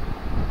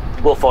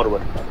 Go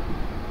forward.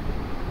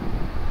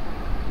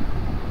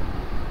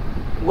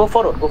 Go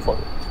forward.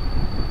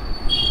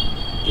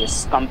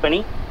 Yes,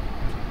 company.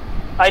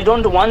 I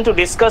don't want to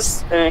discuss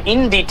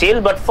in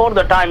detail, but for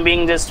the time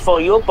being, just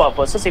for your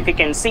purposes, if you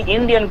can see,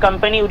 Indian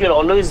company will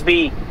always be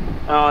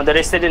the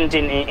resident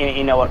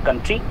in our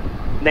country.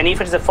 Then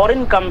if it's a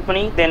foreign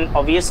company, then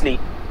obviously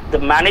the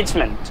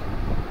management,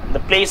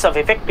 the place of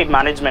effective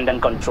management and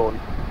control.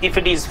 If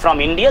it is from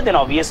India, then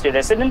obviously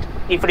resident.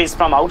 If it is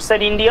from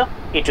outside India,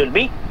 it will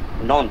be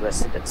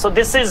non-resident. So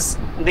this is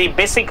the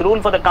basic rule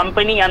for the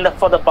company and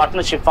for the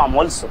partnership firm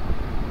also.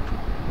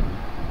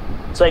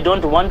 So I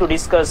don't want to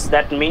discuss,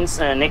 that means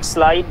next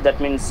slide, that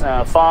means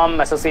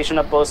firm, association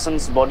of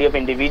persons, body of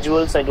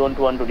individuals. I don't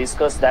want to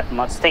discuss that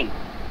much thing.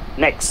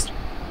 Next.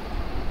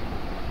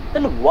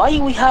 Then why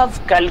we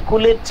have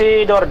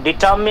calculated or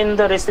determined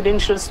the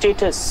residential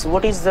status?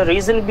 What is the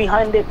reason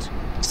behind it?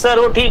 Sir,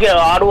 oh, theek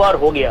hai, ROR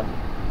ho gaya.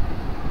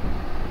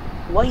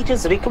 Why it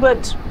is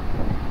required?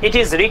 It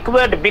is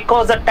required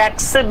because the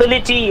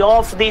taxability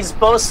of these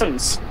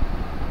persons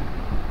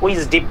who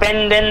is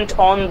dependent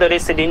on the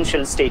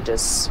residential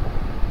status.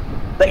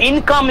 The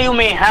income you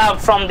may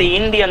have from the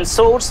Indian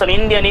source or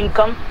Indian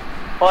income,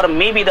 or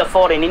maybe the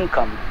foreign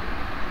income.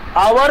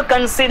 Our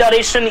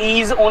consideration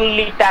is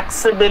only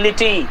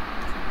taxability.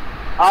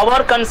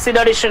 Our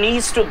consideration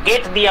is to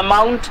get the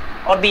amount,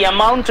 or the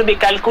amount to be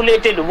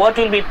calculated, what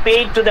will be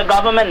paid to the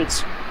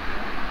government.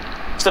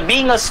 So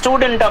being a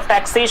student of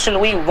taxation,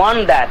 we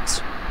want that.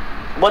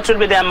 What should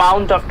be the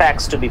amount of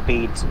tax to be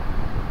paid?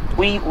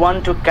 We want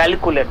to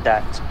calculate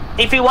that.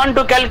 If we want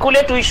to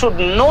calculate, we should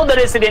know the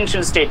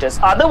residential status.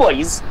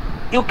 Otherwise,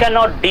 you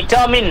cannot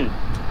determine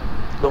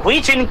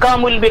which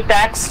income will be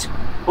taxed,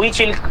 which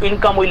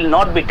income will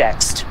not be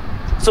taxed.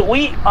 So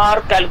we are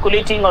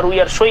calculating, or we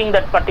are showing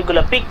that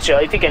particular picture.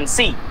 If you can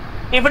see,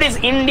 if it is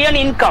Indian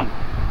income,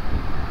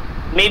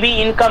 maybe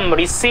income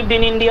received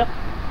in India,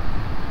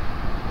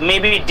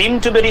 maybe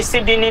deemed to be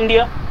received in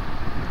India,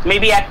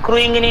 maybe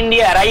accruing in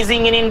India,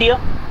 arising in India,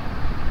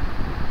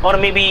 or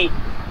maybe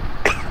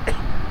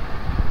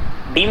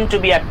deemed to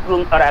be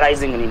accruing or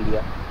arising in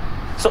India.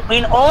 So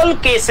in all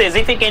cases,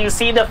 if you can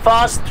see the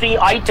first three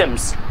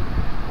items,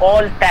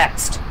 all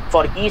taxed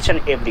for each and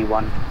every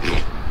one.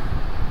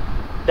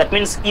 That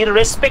means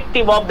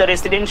irrespective of the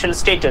residential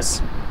status,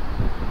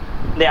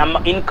 the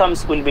incomes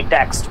will be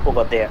taxed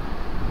over there.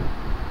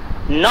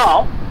 Now,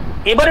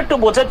 এবার একটু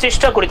বোঝার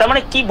চেষ্টা করি, তার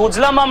মানে কি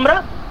বুঝলাম আমরা,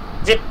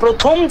 যে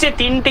প্রথম যে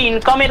তিনটে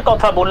ইনকামের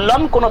কথা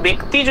বললাম, কোন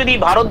ব্যক্তি যদি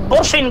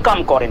ভারতবর্ষে ইনকাম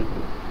করেন,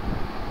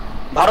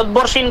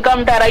 ভারতবর্ষে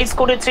ইনকামটা অ্যারাইজ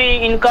করেছে,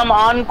 ইনকাম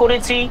আর্ন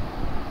করেছি,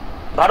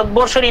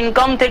 ভারতবর্ষের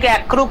ইনকাম থেকে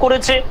অ্যাক্রু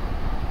করেছে,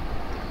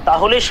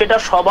 তাহলে সেটা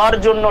সবার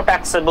জন্য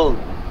ট্যাক্সেবল।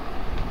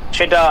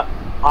 সেটা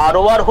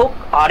আরওআর হোক,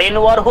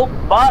 আরএনওআর হোক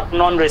বা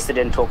নন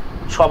রেসিডেন্ট হোক,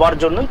 সবার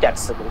জন্যই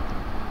ট্যাক্সেবল।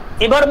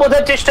 এবার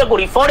বোঝার চেষ্টা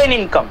করি ফরেন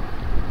ইনকাম।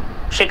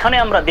 সেখানে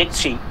আমরা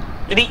দেখছি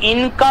যদি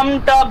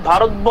ইনকামটা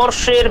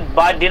ভারতবর্ষের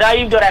বা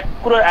ডিরাইভড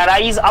অর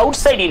অ্যারাইজ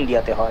আউটসাইড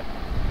ইন্ডিয়াতে হয়,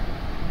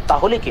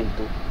 তাহলে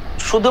কিন্তু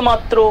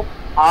শুধুমাত্র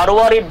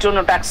আরওআর এর জন্য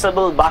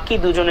ট্যাক্সেবল, বাকি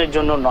দুজনের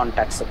জন্য নন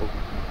taxable.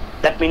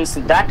 That means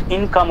that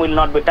income will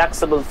not be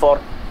taxable for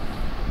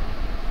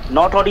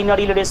not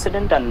ordinary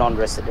resident and non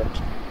resident.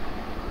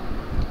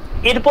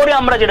 এরপরে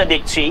আমরা যেটা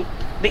দেখছি,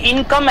 the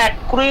income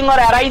accruing or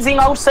arising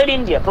outside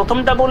India.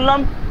 প্রথমটা বললাম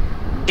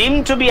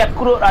deemed to be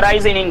accrue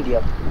arise in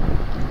India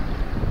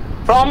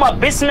from a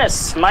business,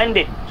 mind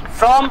it,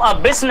 from a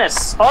business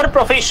or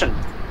profession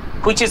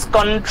which is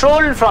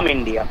controlled from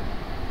India.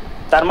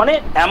 তার মানে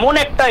এমন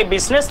একটা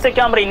বিজনেস থেকে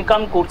আমরা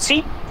ইনকাম করছি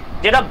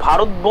যেটা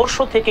ভারতবর্ষ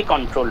থেকে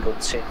কন্ট্রোল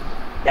হচ্ছে।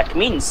 That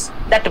means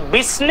that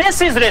business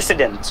is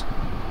resident.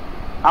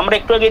 আমরা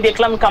একটু আগে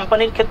দেখলাম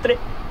কোম্পানির ক্ষেত্রে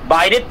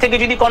বাইরের থেকে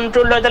যদি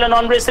কন্ট্রোল হয় তাহলে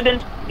নন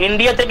রেসিডেন্ট,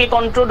 ইন্ডিয়া থেকে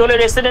কন্ট্রোল হলে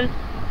রেসিডেন্ট।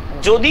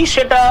 যদি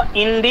সেটা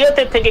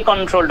ইন্ডিয়াতে থেকে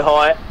কন্ট্রোলড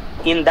হয়,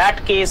 in that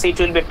case it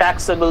will be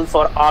taxable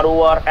for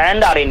ROR and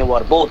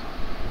RNOR both.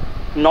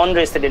 নন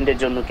রেসিডেন্টের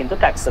জন্য কিন্তু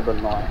ট্যাক্সেবল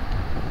নয়।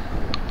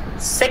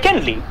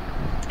 Secondly,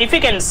 if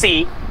you can see,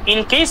 in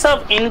case of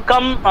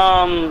income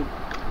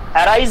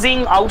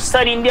arising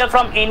outside India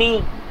from any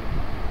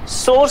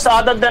source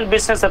other than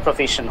business or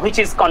profession which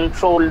is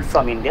controlled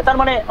from India, তার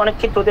মানে অনেক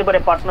ক্ষেত্রে হতে পারে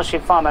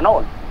partnership, farm and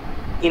all.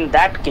 In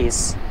that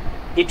case,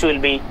 it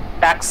will be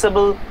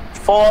taxable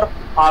for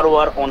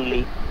ROR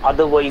only.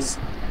 Otherwise,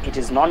 it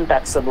is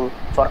non-taxable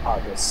for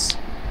others.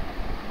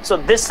 So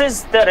this is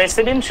the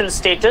residential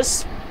status.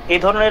 এই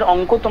ধরনের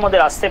অঙ্ক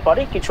তোমাদের আসতে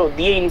পারে, কিছু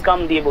দিয়ে ইনকাম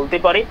দিয়ে বলতে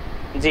পারে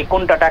যে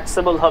কোনটা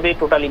ট্যাক্সেবল হবে,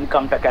 টোটাল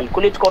ইনকামটা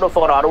ক্যালকুলেট করো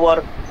for ROR,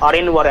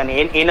 RNOR and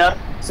NR.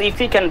 So if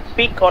you can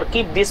pick or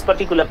keep this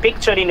particular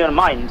picture in your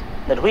mind,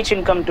 that which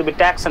income to be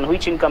taxed and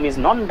which income is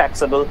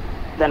non-taxable,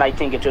 then I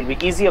think it will be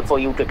easier for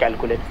you to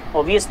calculate.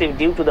 Obviously,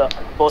 due to the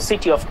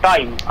paucity of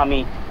time, আমি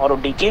আরো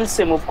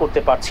ডিটেইলসে move করতে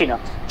পারছি না,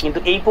 কিন্তু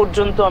এই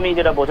পর্যন্ত আমি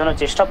যেটা বোঝানোর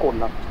চেষ্টা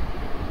করলাম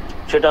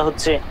সেটা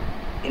হচ্ছে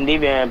in the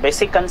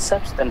basic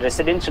concepts and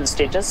residential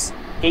status,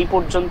 এই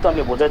পর্যন্ত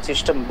আমি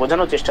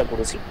বোঝানোর চেষ্টা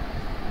করেছি।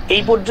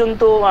 এই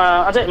পর্যন্ত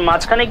আচ্ছা,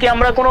 মাঝখানে কি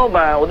আমরা কোনো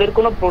ওদের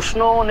কোনো প্রশ্ন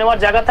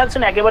নেওয়ার জায়গা থাকছে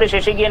না, একেবারে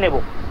শেষে গিয়ে নেব?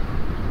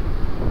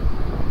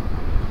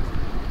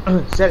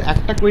 স্যার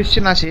একটা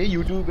কোয়েশ্চেন আছে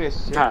ইউটিউবে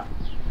এসেছে। হ্যাঁ,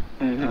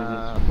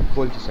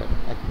 বলছি sir,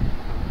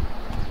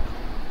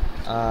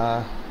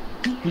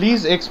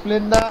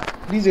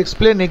 please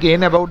explain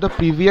again about the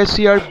previous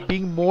year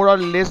being more or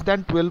less than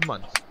 12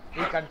 months.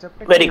 এই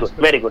কনসেপ্টটা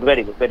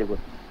ভেরি গুড।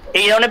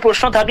 এই ধরনের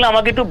প্রশ্ন থাকলে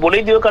আমাকে একটু বলে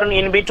দিও, কারণ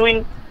ইন বিটুইন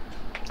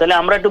তাহলে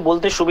আমরা একটু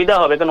বলতে সুবিধা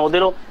হবে, কারণ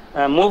ওদেরও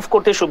মুভ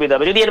করতে সুবিধা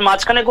হবে। যদি এর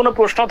মাঝখানে কোনো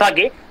প্রশ্ন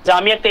থাকে যে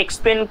আমি একটা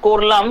এক্সপ্লেন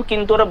করলাম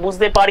কিন্তু ওরা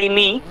বুঝতে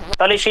পারিনি,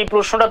 তাহলে সেই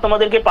প্রশ্নটা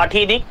তোমাদেরকে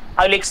পাঠিয়ে দিই,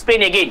 I will explain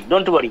again,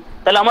 don't worry,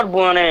 তাহলে আমার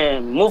মানে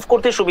মুভ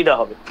করতে সুবিধা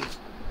হবে।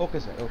 Okay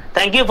sir,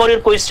 thank you for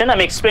your question. I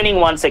am explaining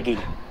once again.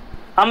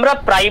 আমরা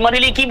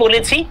প্রাইমারিলি কি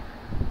বলেছি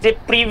যে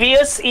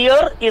previous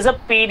year is a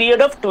period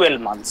of 12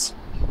 months.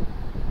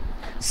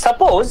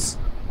 Suppose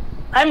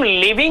I am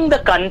living the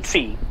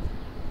country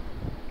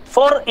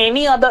for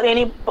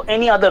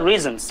any other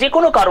reasons, যে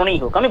কোনো কারণেই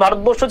হোক, আমি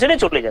ভারতবর্ষ ছেড়ে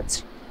চলে যাচ্ছি,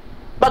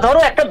 বা ধরো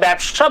একটা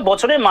ব্যবসা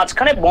বছরের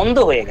মাঝখানে বন্ধ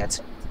হয়ে গেছে,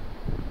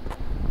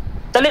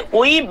 তাহলে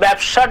ওই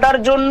ব্যবসাটার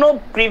জন্য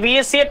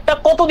প্রিভিয়াস ইয়ারটা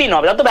কতদিন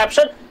হবে? তো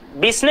ব্যবসার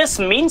বিজনেস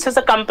মিনস এস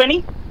আ কোম্পানি,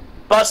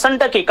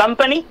 পার্সনটা কি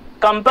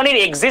কোম্পানির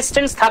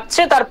এক্সিস্টেন্স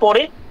থাকছে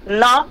তারপরে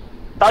না,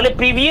 তাহলে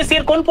প্রিভিয়াস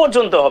ইয়ার কোন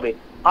পর্যন্ত হবে?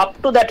 Up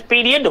to that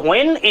period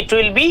when it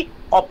will be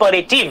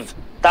operative.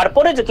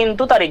 তারপরে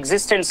কিন্তু তার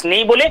এক্সিস্টেন্স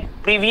নেই বলে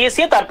প্রিভিয়াস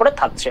ইয়ার তারপরে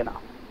থাকছে না।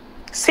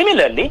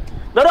 সিমিলারলি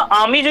ধরো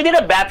আমি যদি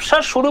একটা ব্যবসা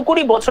শুরু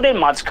করি বছরের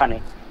মাঝখানে,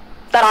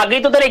 তার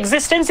আগেই তো তার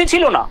এক্সিস্টেন্সই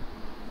ছিল না,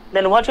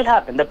 then what will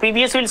happen? The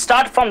previous will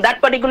start from that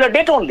particular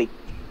date only.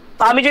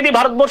 আমি যদি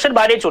ভারতবর্ষের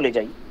বাইরে চলে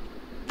যাই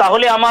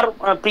তাহলে আমার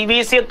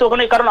প্রিভিয়াস ইয়ার তো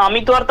ওখানে, কারণ আমি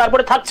তো আর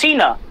তারপরে থাকছিই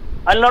না,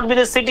 I will not be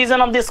the citizen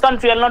of this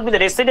country, I will not be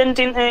the resident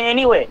in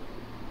anyway.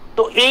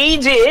 তো এই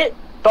যে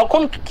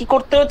তখন কি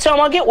করতে হচ্ছে,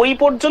 আমাকে ওই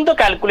পর্যন্ত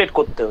ক্যালকুলেট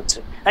করতে হচ্ছে,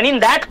 and in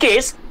that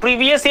case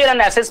previous year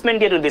and assessment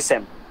year will be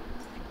same.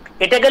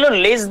 এটা গেল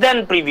লেস দ্যান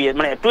প্রিভিয়াস,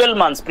 মানে 12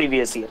 মান্থস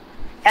প্রিভিয়াস ইয়ার।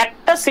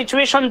 একটা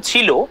সিচুয়েশন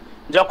ছিল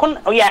যখন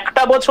ওই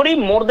একটা বছরই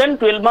মোর দ্যান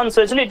 12 মান্থস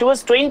হয়েছিল, ইট ওয়াজ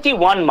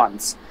 21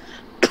 মান্থস।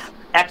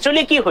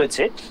 অ্যাকচুয়ালি কি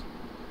হয়েছে,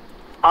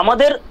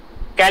 আমাদের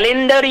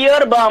ক্যালেন্ডার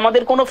ইয়ার বা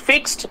আমাদের কোনো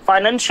ফিক্সড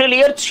ফাইন্যান্সিয়াল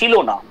ইয়ার ছিল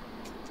না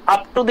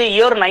আপ টু দ্য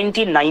ইয়ার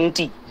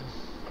 1990।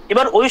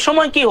 এবার ওই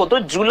সময় কি হতো,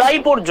 জুলাই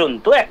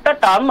পর্যন্ত একটা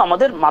টার্ম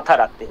আমাদের মাথা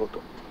রাখতে হতো।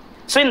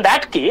 So in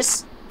that case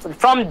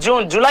from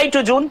July two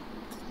June,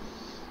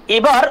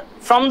 এবার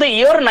ফ্রম দ্য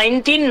ইয়ার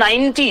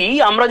 1990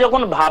 আমরা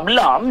যখন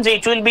ভাবলাম যে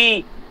it will be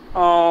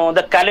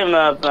the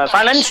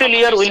financial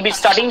year will be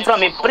starting from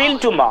April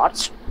two March,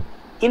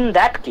 in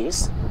that case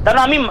কারণ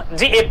আমি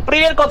যে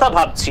এপ্রিলের কথা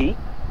ভাবছি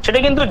সেটা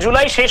কিন্তু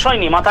জুলাই শেষ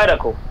হয়নি, মাথায়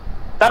রাখো।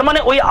 তার মানে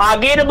ওই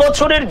আগের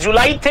বছরের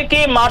জুলাই থেকে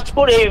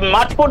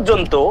মার্চ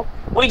পর্যন্ত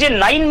ওই যে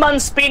 9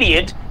 months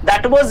period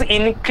that was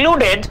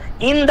included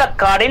in the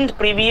current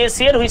previous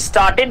year we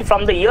started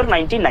from the year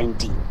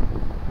 1990.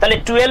 তাহলে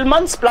 12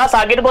 months প্লাস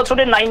আগের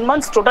বছরের 9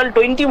 months, টোটাল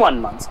 21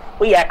 months।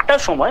 ওই একটা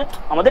সময়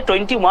আমাদের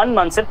 21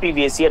 months এর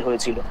প্রিভিয়াস ইয়ার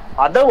হয়েছিল,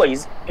 আদারওয়াইজ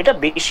এটা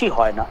বেশি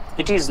হয় না।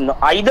 It is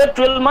either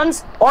 12 months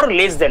or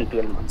less than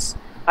 12 months.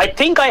 I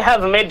think I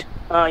have made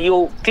you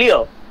clear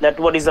that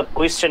what is the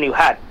question you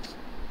had.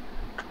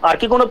 আর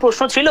কি কোনো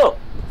প্রশ্ন ছিল?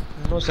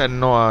 No sir,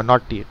 no,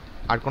 not yet.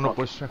 আর কোনো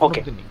প্রশ্ন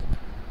ওকে, নেই।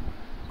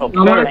 ওকে,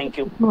 থ্যাংক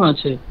ইউ।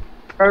 আছে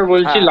স্যার,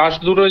 বলছি লাস্ট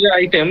দুটো যে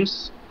items,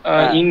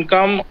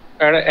 income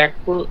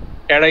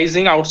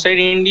arising outside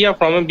India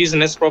from a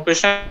business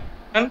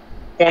profession,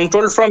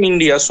 control from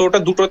India, so ওটা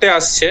দুটোতে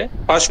আসছে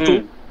ফার্স্ট টু।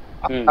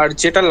 আর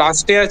যেটা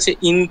লাস্টে আছে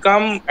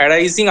income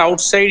arising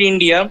outside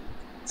India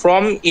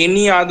from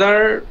any other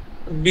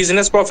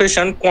business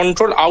profession,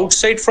 control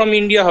outside from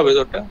India হবে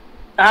তো ওটা?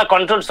 হ্যাঁ,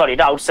 কন্ট্রোল, সরি,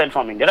 এটা outside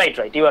from India, right,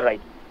 you R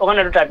right, ওখানে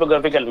একটা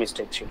টাইপোগ্রাফিক্যাল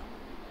মিস্টেক ছিল।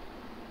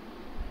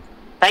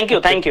 Thank you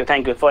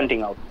Poynting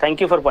out, thank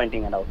you for Poynting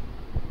it out.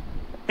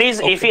 Please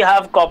if you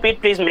have copied,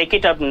 please make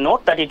it up note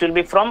that it will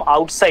be from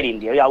outside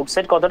India. ওই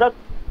outside কথাটা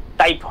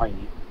type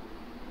হয়নি।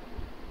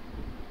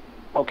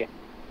 ওকে,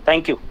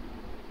 thank you.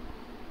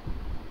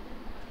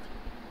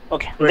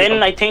 Okay, then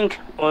I think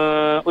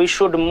we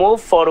should move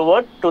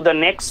forward to the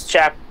next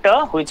chapter,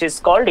 which is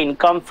called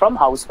income from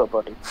house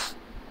property.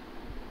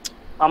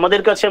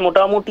 আমাদের কাছে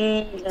মোটামুটি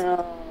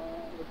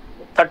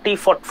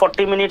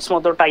 30-40 minutes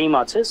মতো time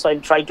আছে, so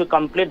I'll try to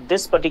complete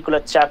this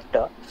particular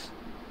chapter.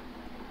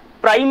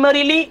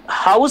 Primarily,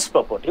 house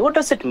property. What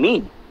does it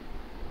mean?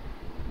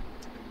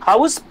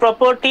 House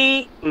property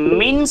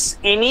means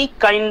any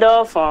kind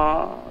of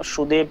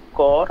Shudev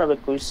Kaur, I have a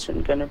question,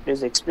 can you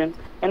please explain?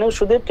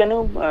 Shudev,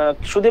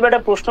 Shudev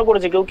একটা প্রশ্ন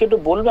করেছে, কেউ কি একটু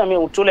বলবে? আমি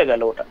চলে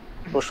গেল ওটা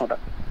প্রশ্নটা।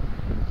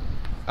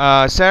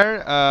 Sir,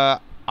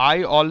 I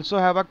also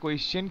have a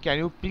question. Can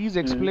you please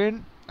explain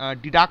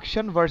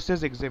deduction versus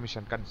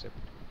exemption concept?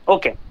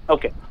 Okay.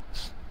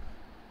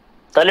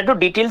 তাহলে একটু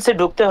ডিটেইলসে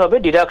ঢুকতে হবে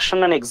ডিডাকশন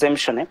এন্ড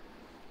এক্সেমশনে।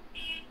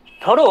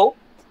 ধরো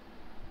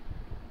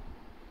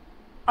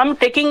I'm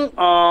taking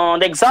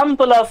the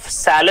example of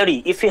salary.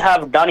 If you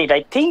have done it,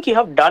 I think you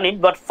have done it,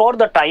 but for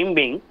the time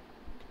being,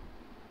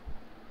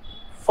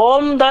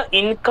 from the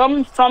income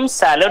from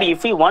salary, if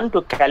we want to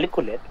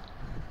calculate,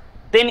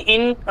 then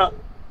in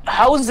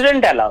house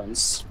rent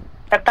allowance,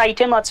 একটা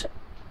item আছে।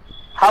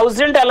 House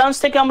rent allowance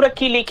থেকে আমরা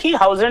কি লিখি?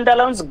 House rent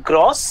allowance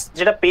gross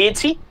যেটা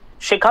পেয়েছি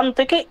সেখান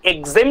থেকে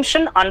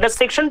exemption under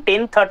section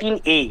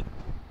 1013A,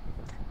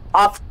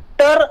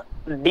 after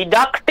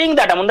deducting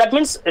that amount, that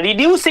means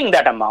reducing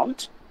that amount,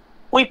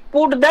 we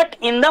put that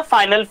in the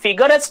final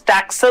figure as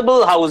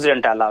taxable house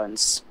rent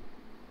allowance.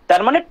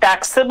 তার মানে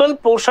ট্যাক্সেবল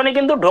পোর্শনে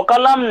কিন্তু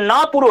ঢোকালাম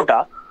না পুরোটা,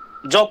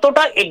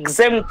 যতটা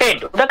এক্সেমটেড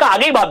ওটাকে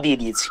আগেই বাদ দিয়ে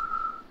দিয়েছি।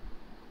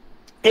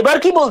 এবার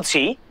কি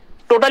বলছি,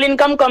 টোটাল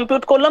ইনকাম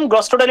কম্পিউট করলাম,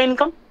 গ্রস টোটাল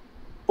ইনকাম,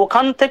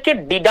 ওখান থেকে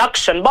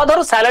ডিডাকশন, বা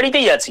ধরো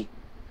স্যালারিতেই আছি,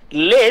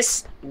 লেস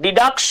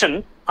ডিডাকশন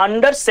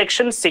আন্ডার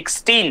সেকশন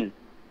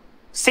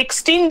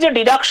 16 যে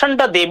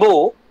ডিডাকশনটা দেব,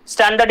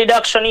 স্ট্যান্ডার্ড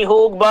ডিডাকশনই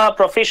হোক বা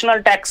প্রফেশনাল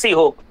ট্যাক্সই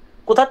হোক,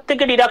 কোথার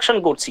থেকে ডিডাকশন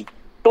করছি?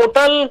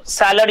 টোটাল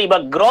স্যালারি বা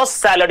গ্রস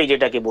স্যালারি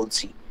যেটাকে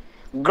বলছি।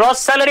 গ্রস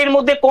স্যালারির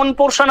মধ্যে কোন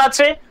পোর্শন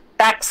আছে?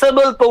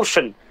 Taxable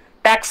portion.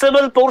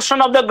 Taxable portion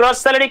of the gross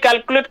salary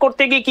calculate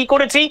করতে গিয়ে কি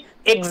করেছি?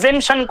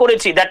 এক্সেমশন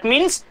করেছি, দ্যাট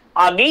মিনস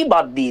আগেই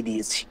বাদ দিয়ে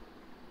দিয়েছি।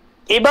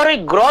 এবার ওই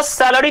গ্রস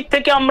স্যালারি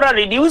থেকে আমরা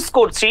রিডিউস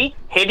করছি,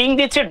 হেডিং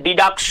দিচ্ছে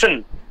deduction,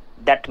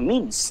 that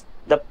means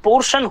the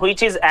portion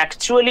which is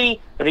actually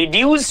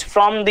reduced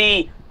from the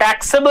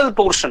taxable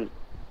portion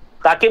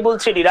তাকে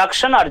বলছে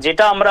ডিডাকশন। আর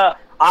যেটা আমরা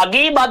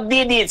আগেই বাদ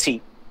দিয়ে দিয়েছি,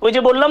 ওই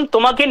যে বললাম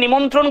তোমাকে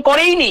নিমন্ত্রণ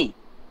করেইনি,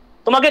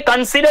 তোমাকে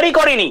কনসিডারই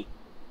করেনি,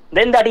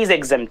 then that is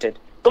exempted.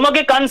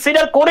 তোমাকে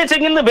কনসিডার করেছে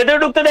কিন্তু ভেতরে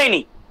ঢুকতে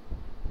দেয়নি।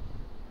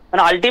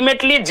 মানে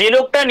আলটিমেটলি যে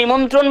লোকটা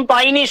নিমন্ত্রণ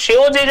পায়নি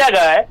সেও যে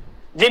জায়গায়,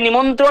 যে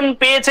নিমন্ত্রণ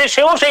পেয়েছে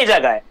সেও সেই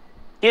জায়গায়।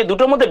 কিন্তু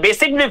দুটোর মধ্যে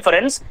বেসিক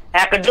ডিফারেন্স,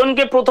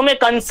 একজনকে প্রথমে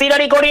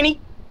কনসিডারই করেনি,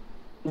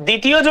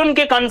 দ্বিতীয়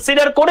জনকে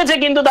কনসিডার করেছে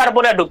কিন্তু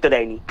তারপরে আর ঢুকতে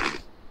দেয়নি।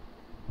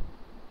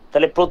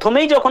 তাহলে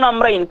প্রথমেই যখন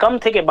আমরা ইনকাম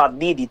থেকে বাদ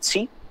দিয়ে দিচ্ছি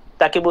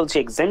তাকে বলছি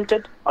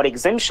এক্সেম্পটেড অর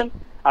এক্সেমশন,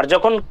 আর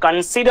যখন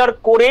কনসিডার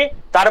করে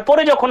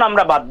তারপরে যখন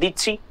আমরা বাদ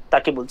দিচ্ছি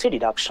তাকে বলছি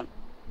deduction.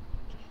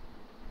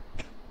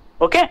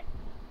 Okay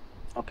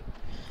okay,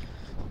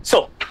 so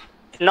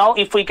now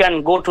if we can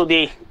go to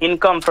the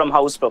income from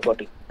house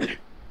property.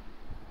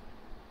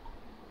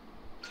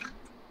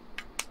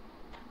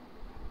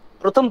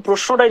 প্রথম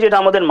প্রশ্নটাই যেটা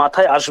আমাদের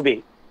মাথায় আসবে,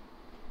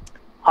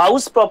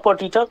 হাউস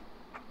প্রপার্টিটা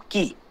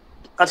কি?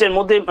 আচ্ছা, এর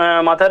মধ্যে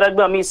মাথায়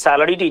রাখবে আমি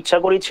স্যালারিটি ইচ্ছা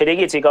করি ছেড়ে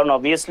গেছি, কারণ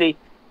অবভিয়াসলি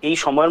এই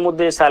সময়ের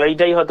মধ্যে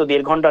স্যালারিটাই হয়তো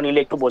 1.5 ঘন্টা নিলে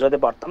একটু বোঝাতে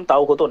পারতাম,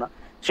 তাও হতো না।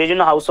 সেই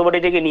জন্য হাউস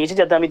প্রপার্টিটাকে নিয়েছি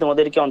যাতে আমি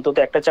তোমাদেরকে অন্তত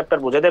একটা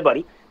চ্যাপ্টার বোঝাতে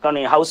পারি, কারণ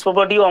এই হাউস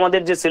প্রপার্টিও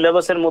আমাদের যে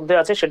সিলেবাসের মধ্যে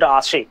আছে সেটা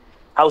আসে,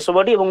 হাউস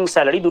প্রপার্টি এবং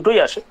স্যালারি দুটোই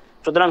আসে।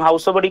 সুতরাং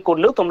হাউস প্রপার্টি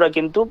করলেও তোমরা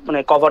কিন্তু মানে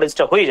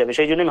কভারেজটা হয়ে যাবে,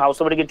 সেই জন্য আমি হাউস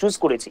প্রপার্টিকে চুজ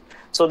করেছি,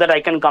 so that I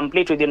can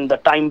complete within the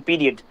time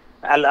period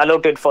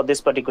allotted for this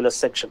particular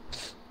section.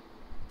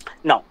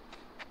 Now,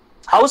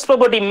 house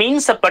property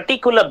means a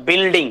particular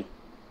building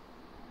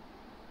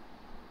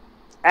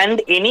and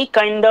any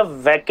kind of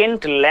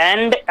vacant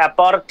land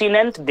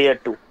appertinent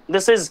thereto.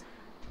 This is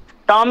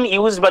term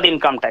used by the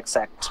Income Tax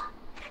Act.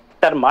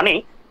 তার মানে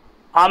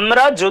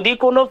আমরা যদি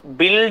কোনো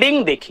building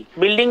দেখি,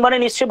 building মানে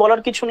নিশ্চয়ই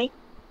বলার কিছু নেই,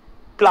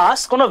 প্লাস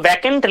কোনো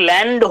ভ্যাকেন্ট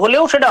ল্যান্ড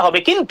হলেও সেটা হবে,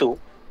 কিন্তু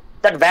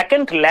that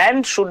vacant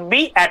land should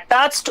be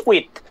attached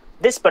with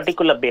this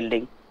particular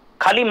building.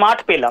 খালি মাঠ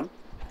পেলাম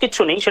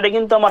কিছু নেই, সেটা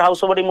কিন্তু আমার হাউস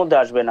প্রপার্টির মধ্যে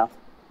আসবে না।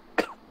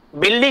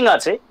 বিল্ডিং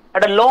আছে,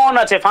 একটা লন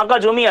আছে, ফাঁকা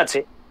জমি আছে,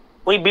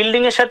 ওই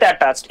বিল্ডিং এর সাথে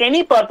অ্যাটাচড,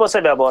 এনি পারপাসে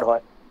ব্যবহার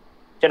হয়,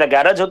 সেটা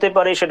গ্যারাজ হতে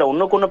পারে, সেটা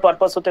অন্য কোনো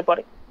পারপাস হতে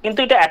পারে, কিন্তু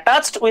এটা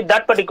attached with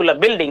that particular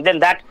building, then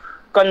that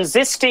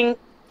consisting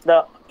the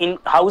in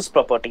house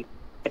property.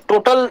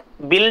 Total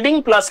building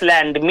plus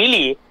land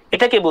মিলিয়ে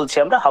এটাকে বলছি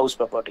আমরা হাউস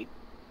প্রপার্টি।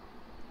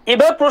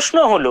 এবার প্রশ্ন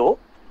হলো,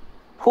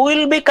 who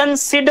will be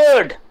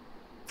considered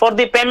for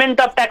the payment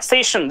of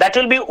taxation? That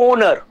will be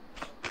owner.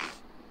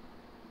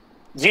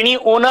 যিনি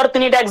ওনার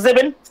তিনি tax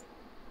দেবেন।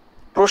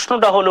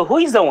 প্রশ্নটা হলো, who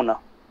is the owner?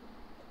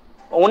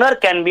 Owner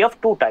can be of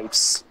two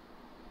types.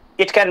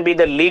 It can be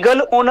the legal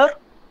owner,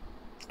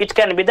 it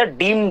can be the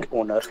deemed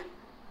owner.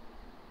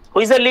 Who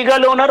is the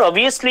legal owner?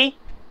 Obviously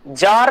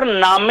যার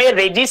নামে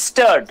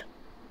registered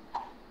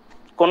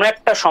কোন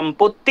একটা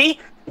সম্পত্তি,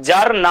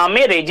 যার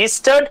নামে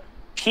registered,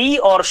 he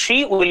or she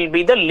will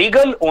be the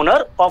legal owner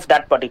of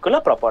that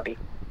particular property.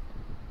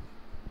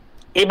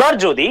 এবার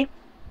যদি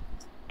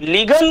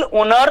legal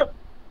ওনার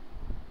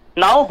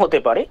নাও হতে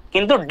পারে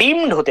কিন্তু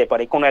ডিমড হতে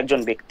পারে কোনো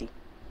একজন ব্যক্তি,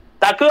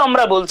 তাকেও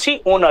আমরা বলছি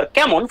ওনার।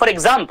 কেমন? ফর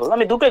এক্সাম্পল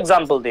আমি দুটো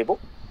এক্সাম্পল দেব।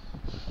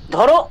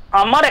 ধরো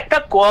আমার একটা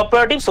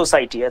কোঅপারেটিভ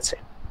সোসাইটি আছে,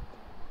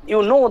 you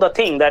know the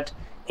thing that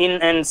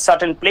in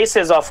certain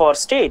places of our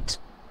state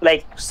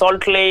like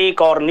Salt Lake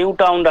or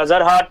Newtown,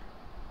 Azad,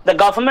 the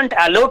government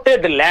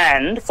allotted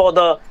land for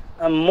the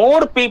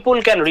more people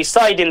can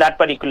reside in that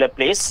particular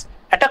place,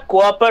 একটা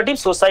cooperative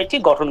society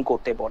গঠন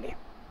করতে বলে।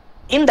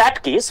 In that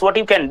case what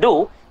you can do,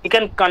 you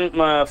can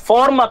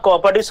form a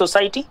cooperative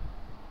society,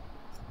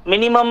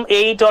 minimum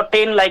 8 or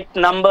 10 like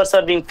numbers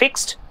are being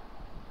fixed.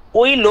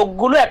 ওই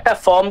লোকগুলো একটা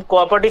form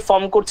cooperative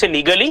form করছে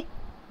legally,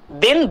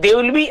 then they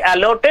will be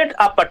allotted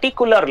a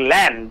particular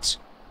land,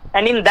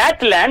 and in that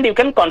land you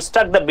can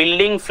construct the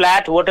building,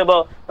 flat, whatever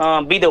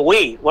be the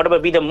way, whatever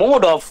be the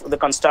mode of the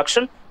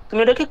construction, তুমি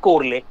এটাকে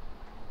করলে,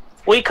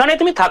 ওইখানে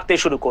তুমি থাকতে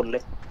শুরু করলে।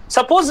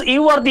 Suppose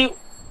you are the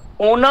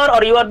owner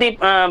or you are the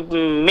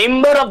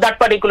member of that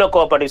particular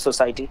cooperative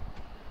society,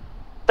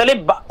 তাহলে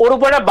ওর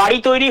উপরে বাড়ি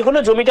তৈরি হলো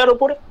জমিটার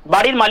উপরে,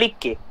 বাড়ির মালিক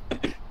কে?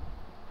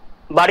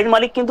 বাড়ির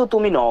মালিক কিন্তু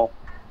তুমি নও।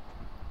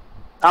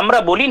 আমরা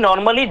বলি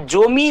নর্মালি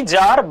জমি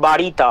যার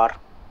বাড়ি তার।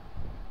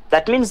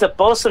 That means the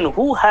person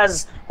who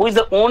is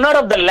the owner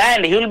of the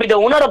land, he will be the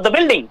owner of the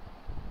building.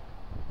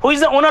 Who is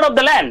the owner of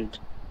the land?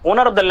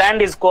 Owner of the land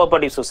is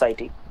cooperative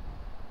society.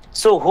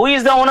 So who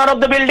is the owner of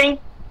the building?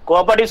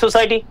 Cooperative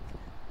society.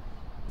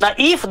 Now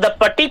if the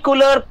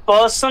particular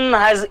person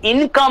has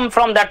income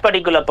from that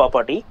particular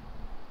property,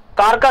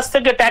 কার কাছ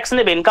থেকে tax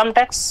নেবে? Income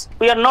tax.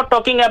 We are not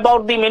talking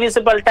about the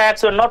municipal tax,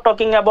 we are not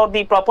talking about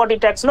the property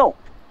tax, no.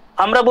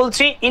 আমরা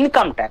বলছি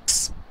income tax.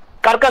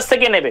 কার কাছ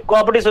থেকে নেবে?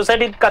 Cooperative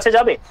সোসাইটির কাছে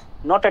যাবে?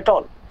 Not at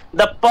all.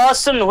 The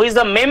person who is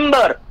the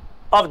member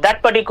of that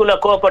particular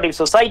cooperative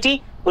society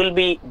will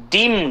be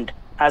deemed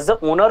as the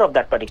owner of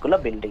that particular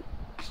building.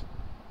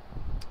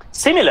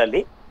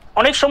 Similarly,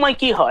 অনেক সময়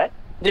কি হয়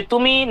যে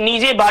তুমি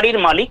নিজে বাড়ির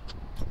মালিক,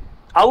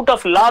 out of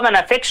love and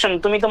affection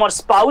তুমি তোমার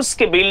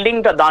স্পাউসকে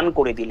বিল্ডিংটা দান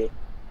করে দিলে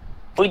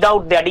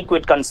without the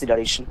adequate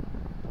consideration,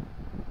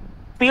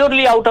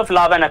 purely out of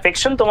love and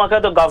affection. তোমাকে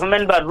হয়তো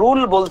গভর্নমেন্ট বা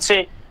রুল বলছে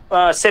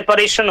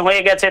সেপারেশন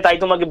হয়ে গেছে তাই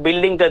তোমাকে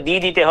বিল্ডিংটা দিয়ে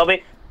দিতে হবে,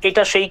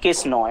 এটা সেই কেস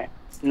নয়।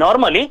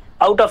 Normally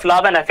out of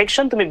love and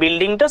affection তুমি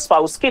বিল্ডিংটা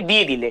স্পাউসকে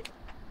দিয়ে দিলে,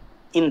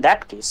 In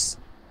that case,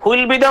 who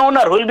will be the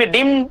owner? Who will be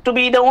deemed to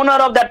be the owner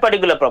of that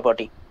particular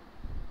property?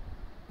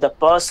 The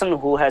person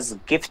who has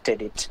gifted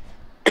it.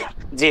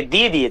 যে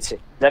দিয়ে দিয়েছে,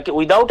 যাকে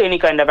without any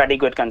kind of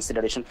adequate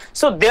consideration.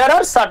 So there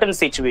are certain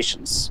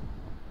situations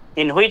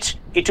in which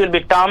it will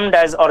be termed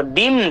as or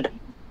deemed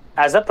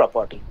as a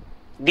property,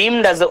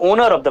 deemed as the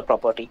owner of the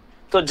property.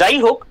 তো যাই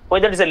হোক,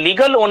 whether it is a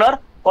legal owner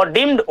or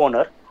deemed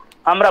owner,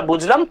 আমরা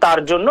বুঝলাম তার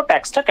জন্য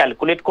ট্যাক্সটা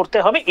calculate করতে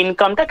হবে,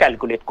 ইনকামটা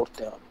ক্যালকুলেট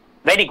করতে হবে।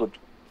 Very good.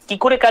 কি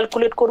করে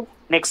ক্যালকুলেট করব?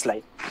 Next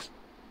slide.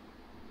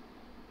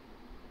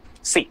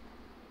 C,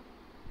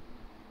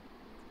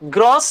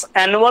 gross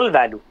annual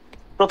value.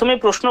 প্রথমে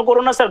প্রশ্ন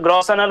করো না স্যার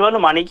গ্রস অ্যানুয়াল ভ্যালু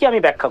মানে কি, আমি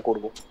ব্যাখ্যা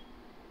করব।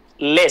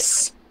 Less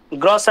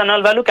gross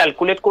annual value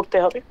calculate করতে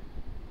হবে।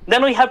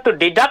 Then we have to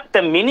deduct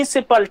the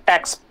municipal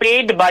tax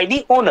paid by the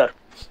owner.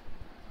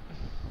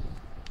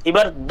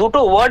 এবার দুটো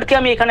ওয়ার্ডকে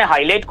আমি এখানে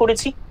হাইলাইট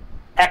করেছি,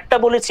 একটা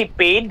বলেছি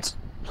পেড,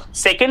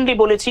 সেকেন্ডলি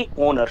বলেছি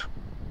ওনার।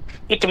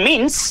 It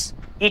means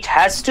it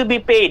has to be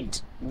paid,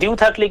 due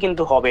থাকলে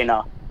কিন্তু হবে না,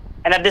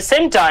 and at the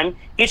same time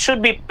it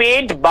should be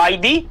paid by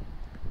the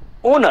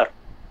owner.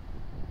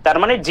 তার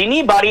মানে যিনি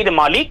বাড়ির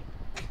মালিক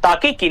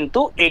তাকে কিন্তু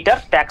এটার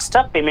ট্যাক্সটা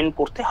পেমেন্ট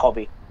করতে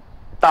হবে,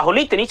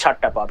 তাহলেই তিনি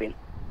ছাড়টা পাবেন।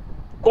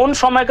 কোন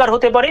সময়কার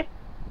হতে পারে?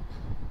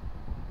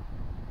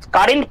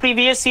 Current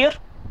previous year,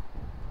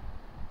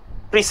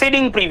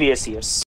 preceding previous years.